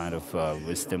second kind of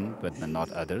wisdom, but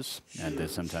not others. And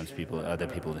sometimes other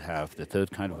people have the third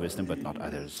kind of wisdom, but not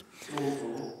others.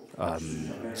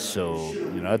 So,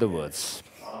 in other words,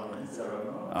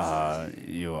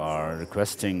 you are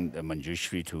requesting the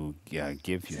Manjushri to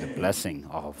give you the blessing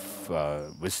of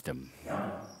wisdom.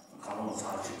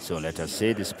 So let us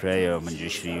say this prayer of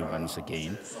Manjushri once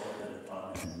again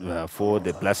for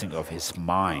the blessing of his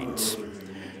mind.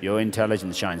 Your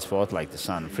intelligence shines forth like the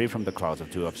sun, free from the clouds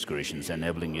of two obscurations,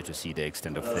 enabling you to see the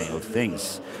extent of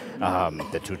things,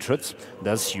 the two truths.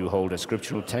 Thus you hold a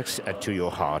scriptural text to your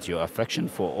heart, your affection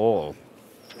for all.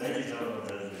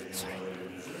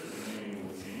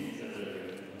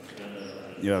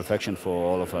 Your affection for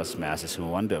all of us masses who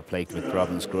wander, plagued with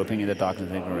problems, groping in the darkness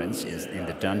of ignorance, is in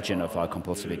the dungeon of our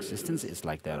compulsive existence, is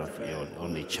like that of your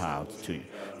only child,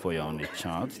 for your only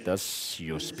child. Thus,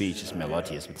 your speech is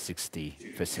melodious with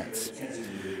 60 facets.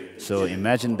 So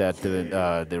imagine that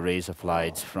the rays of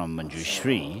light from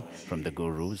Manjushri, from the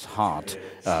Guru's heart,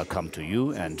 come to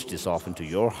you and dissolve into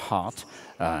your heart,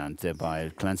 and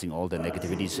thereby cleansing all the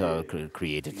negativities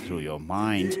created through your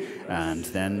mind, and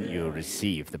then you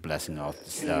receive the blessing of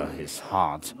his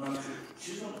heart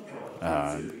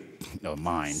or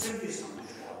mind.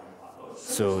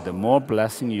 So the more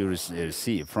blessing you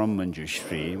receive from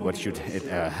Manjushri, what should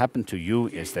happen to you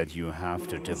is that you have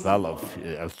to develop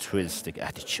altruistic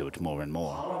attitude more and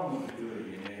more.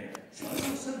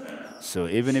 So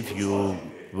even if you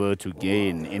were to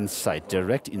gain insight,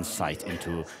 direct insight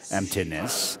into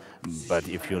emptiness, but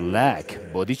if you lack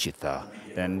bodhicitta,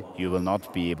 then you will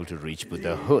not be able to reach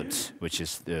Buddhahood, which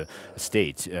is the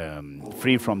state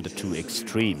free from the two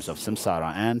extremes of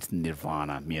samsara and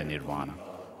nirvana, mere nirvana.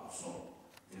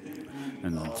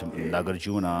 And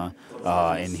Nagarjuna,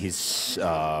 in his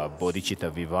Bodhicitta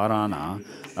Vivarana,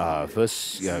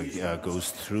 first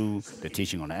goes through the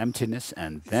teaching on emptiness,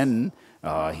 and then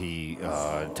he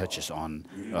touches on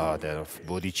the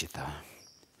Bodhicitta.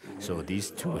 So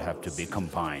these two have to be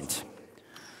combined.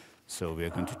 So we are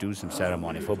going to do some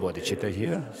ceremony for Bodhicitta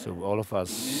here. So all of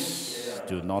us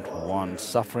do not want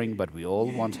suffering, but we all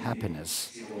want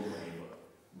happiness.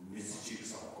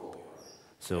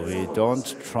 So we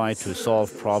don't try to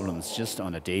solve problems just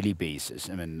on a daily basis.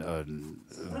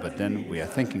 But then we are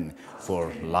thinking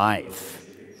for life.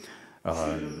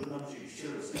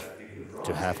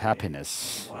 to have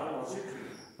happiness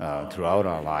throughout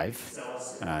our life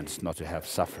and not to have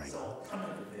suffering.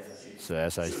 So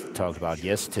as I talked about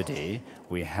yesterday,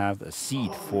 we have a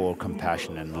seed for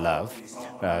compassion and love,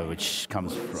 which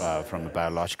comes from a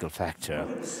biological factor.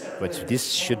 But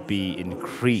this should be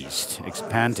increased,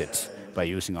 expanded by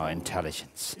using our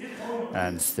intelligence.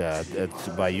 And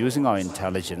by using our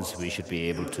intelligence, we should be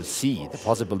able to see the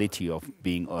possibility of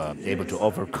being able to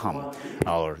overcome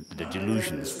the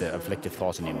delusions, the afflictive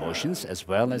thoughts and emotions, as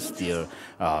well as their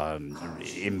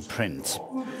imprint.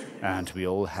 And we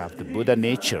all have the Buddha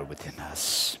nature within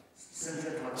us.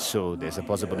 So there's a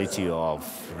possibility of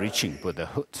reaching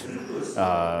Buddhahood.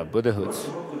 Buddhahood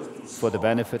for the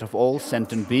benefit of all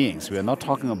sentient beings. We are not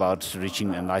talking about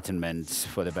reaching enlightenment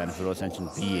for the benefit of all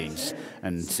sentient beings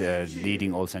and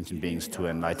leading all sentient beings to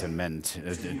enlightenment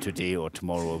today or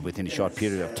tomorrow or within a short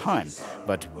period of time.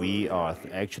 But we are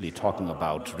actually talking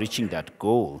about reaching that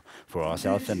goal for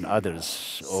ourselves and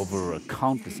others over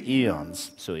countless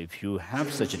eons. So if you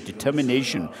have such a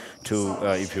determination to,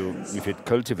 if you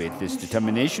cultivate this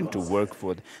determination to work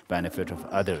for the benefit of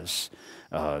others,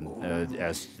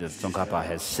 as the Tsongkhapa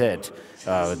has said,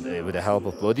 with the help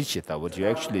of bodhicitta, what you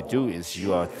actually do is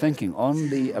you are thinking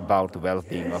only about the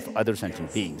well-being of other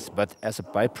sentient beings, but as a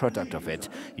byproduct of it,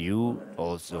 you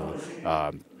also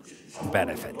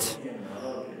benefit.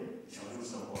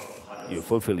 You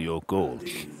fulfill your goal.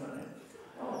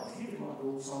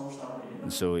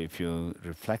 And so if you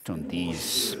reflect on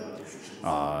these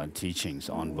teachings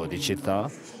on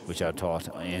bodhicitta, which are taught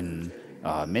in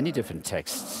many different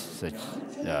texts,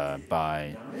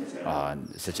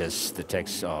 such as the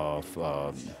texts of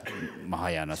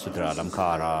Mahayana Sutra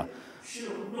Alamkara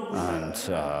and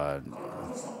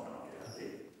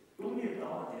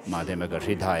Madhyamaka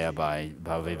Hridaya by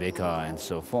Bhaviveka and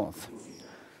so forth.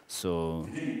 So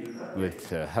with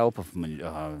the help of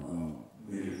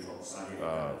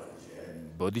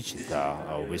bodhicitta,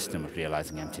 our wisdom of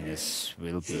realizing emptiness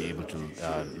will be able to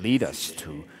lead us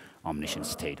to omniscient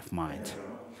state of mind.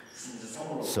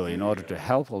 So in order to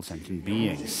help all sentient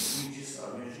beings,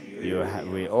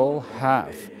 we all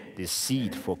have this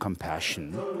seed for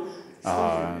compassion,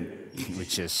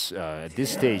 which is at this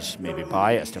stage maybe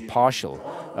biased or partial,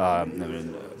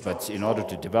 but in order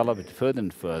to develop it further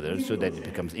and further so that it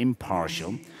becomes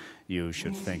impartial, you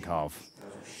should think of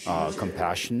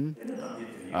compassion.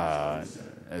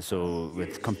 So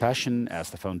with compassion as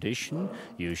the foundation,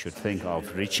 you should think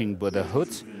of reaching Buddhahood,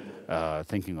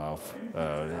 thinking of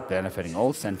benefiting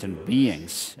all sentient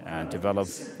beings and develop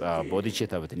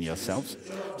bodhicitta within yourselves.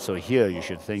 So here you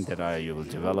should think that you will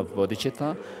develop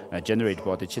bodhicitta, generate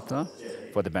bodhicitta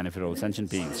for the benefit of all sentient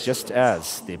beings, just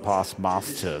as the past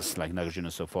masters like Nagarjuna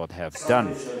and so forth have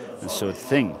done. And so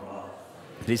think,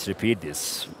 please repeat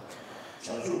this.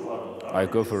 I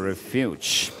go for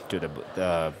refuge to the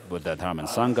Buddha, Dharma, and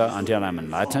Sangha until I'm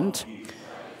enlightened.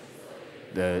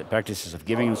 The practices of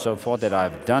giving and so forth that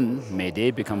I've done, may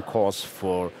they become cause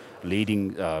for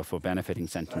leading, for benefiting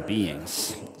sentient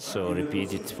beings. So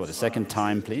repeat it for the second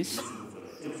time, please.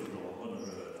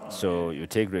 So you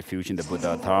take refuge in the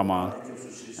Buddha, Dharma,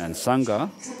 and Sangha.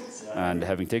 And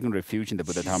having taken refuge in the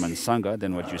Buddha, Dharma, and Sangha,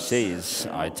 then what you say is,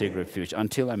 I take refuge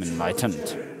until I'm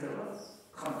enlightened.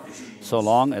 So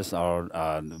long as our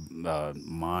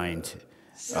mind,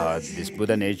 this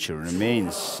Buddha nature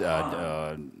remains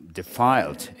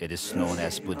defiled, it is known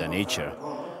as Buddha nature.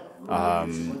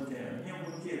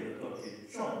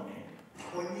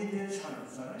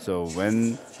 So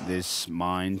when this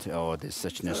mind or this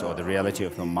suchness or the reality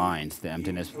of the mind, the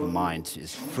emptiness of the mind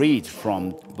is freed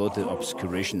from both the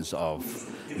obscurations of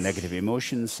negative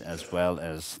emotions as well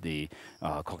as the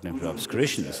cognitive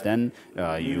obscurations, then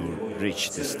you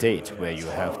reach the state where you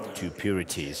have two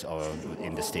purities or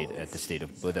in the state, at the state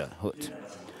of Buddhahood.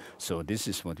 So this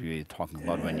is what we're talking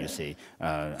about when you say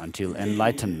until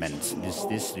enlightenment.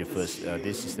 This refers.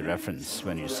 This is the reference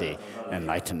when you say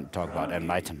talk about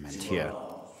enlightenment here.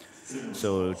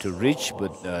 So to reach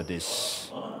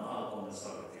this.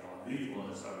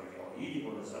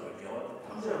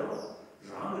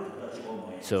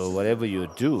 So whatever you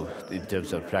do in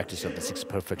terms of practice of the six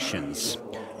perfections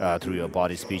through your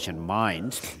body, speech, and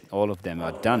mind, all of them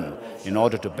are done in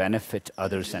order to benefit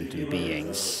other sentient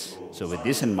beings. So with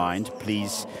this in mind,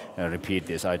 please repeat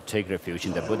this. I take refuge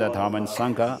in the Buddha, Dharma, and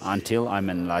Sangha until I'm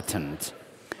enlightened.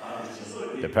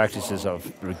 The practices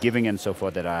of giving and so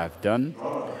forth that I have done,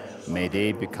 may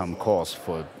they become cause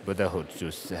for Buddhahood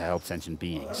to help sentient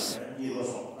beings.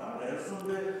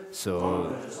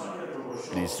 So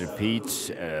please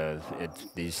repeat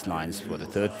these lines for the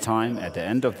third time. At the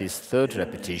end of this third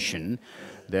repetition,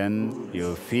 then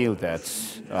you feel that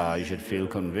you should feel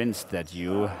convinced that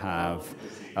you have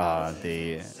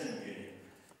the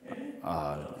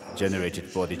generated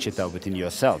bodhicitta within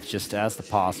yourself, just as the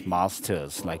past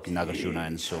masters like Nagarjuna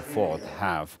and so forth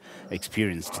have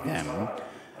experienced them.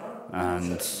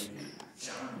 And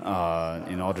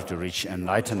in order to reach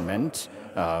enlightenment,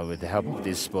 with the help of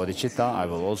this bodhicitta, I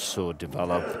will also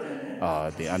develop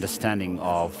the understanding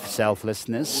of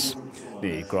selflessness,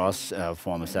 the gross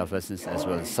form of selflessness as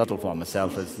well as subtle form of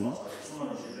selflessness.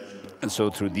 And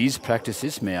so through these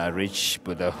practices, may I reach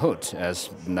Buddhahood, as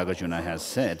Nagarjuna has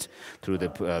said, through the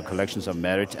collections of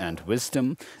merit and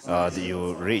wisdom,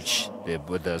 you reach the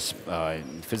Buddha's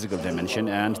physical dimension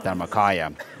and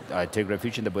Dharmakaya. I take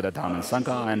refuge in the Buddha, Dharma, and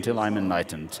Sangha until I'm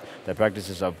enlightened. The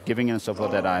practices of giving and so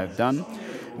forth that I have done,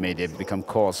 may they become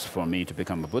cause for me to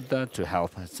become a Buddha, to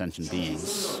help sentient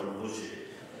beings.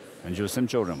 And may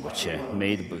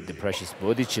the precious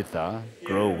bodhicitta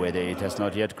grow where it has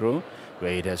not yet grown.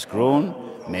 Where it has grown,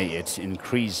 may it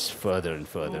increase further and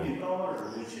further.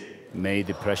 May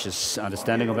the precious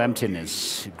understanding of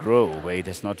emptiness grow where it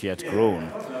has not yet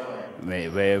grown.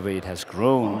 Where it has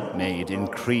grown, may it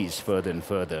increase further and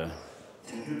further.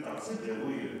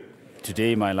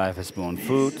 Today my life has borne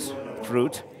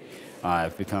fruit.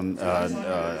 I've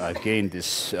gained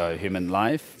this human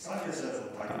life.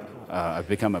 I've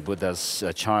become a Buddha's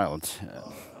child.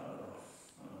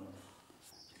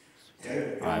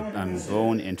 I'm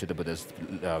born into the Buddha's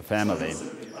family.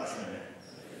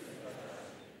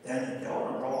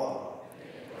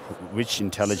 Which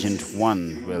intelligent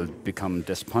one will become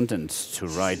despondent to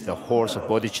ride the horse of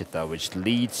bodhicitta, which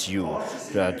leads you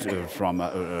from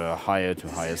higher to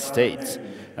higher states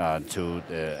to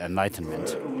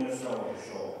enlightenment?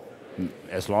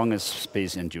 As long as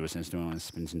space endures, as long as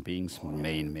sentient beings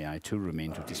remain, may I too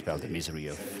remain to dispel the misery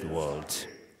of the world.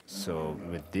 So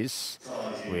with this,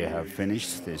 we have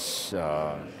finished this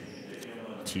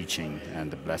teaching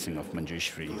and the blessing of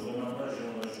Manjushri.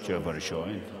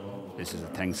 This is a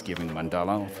Thanksgiving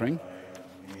mandala offering.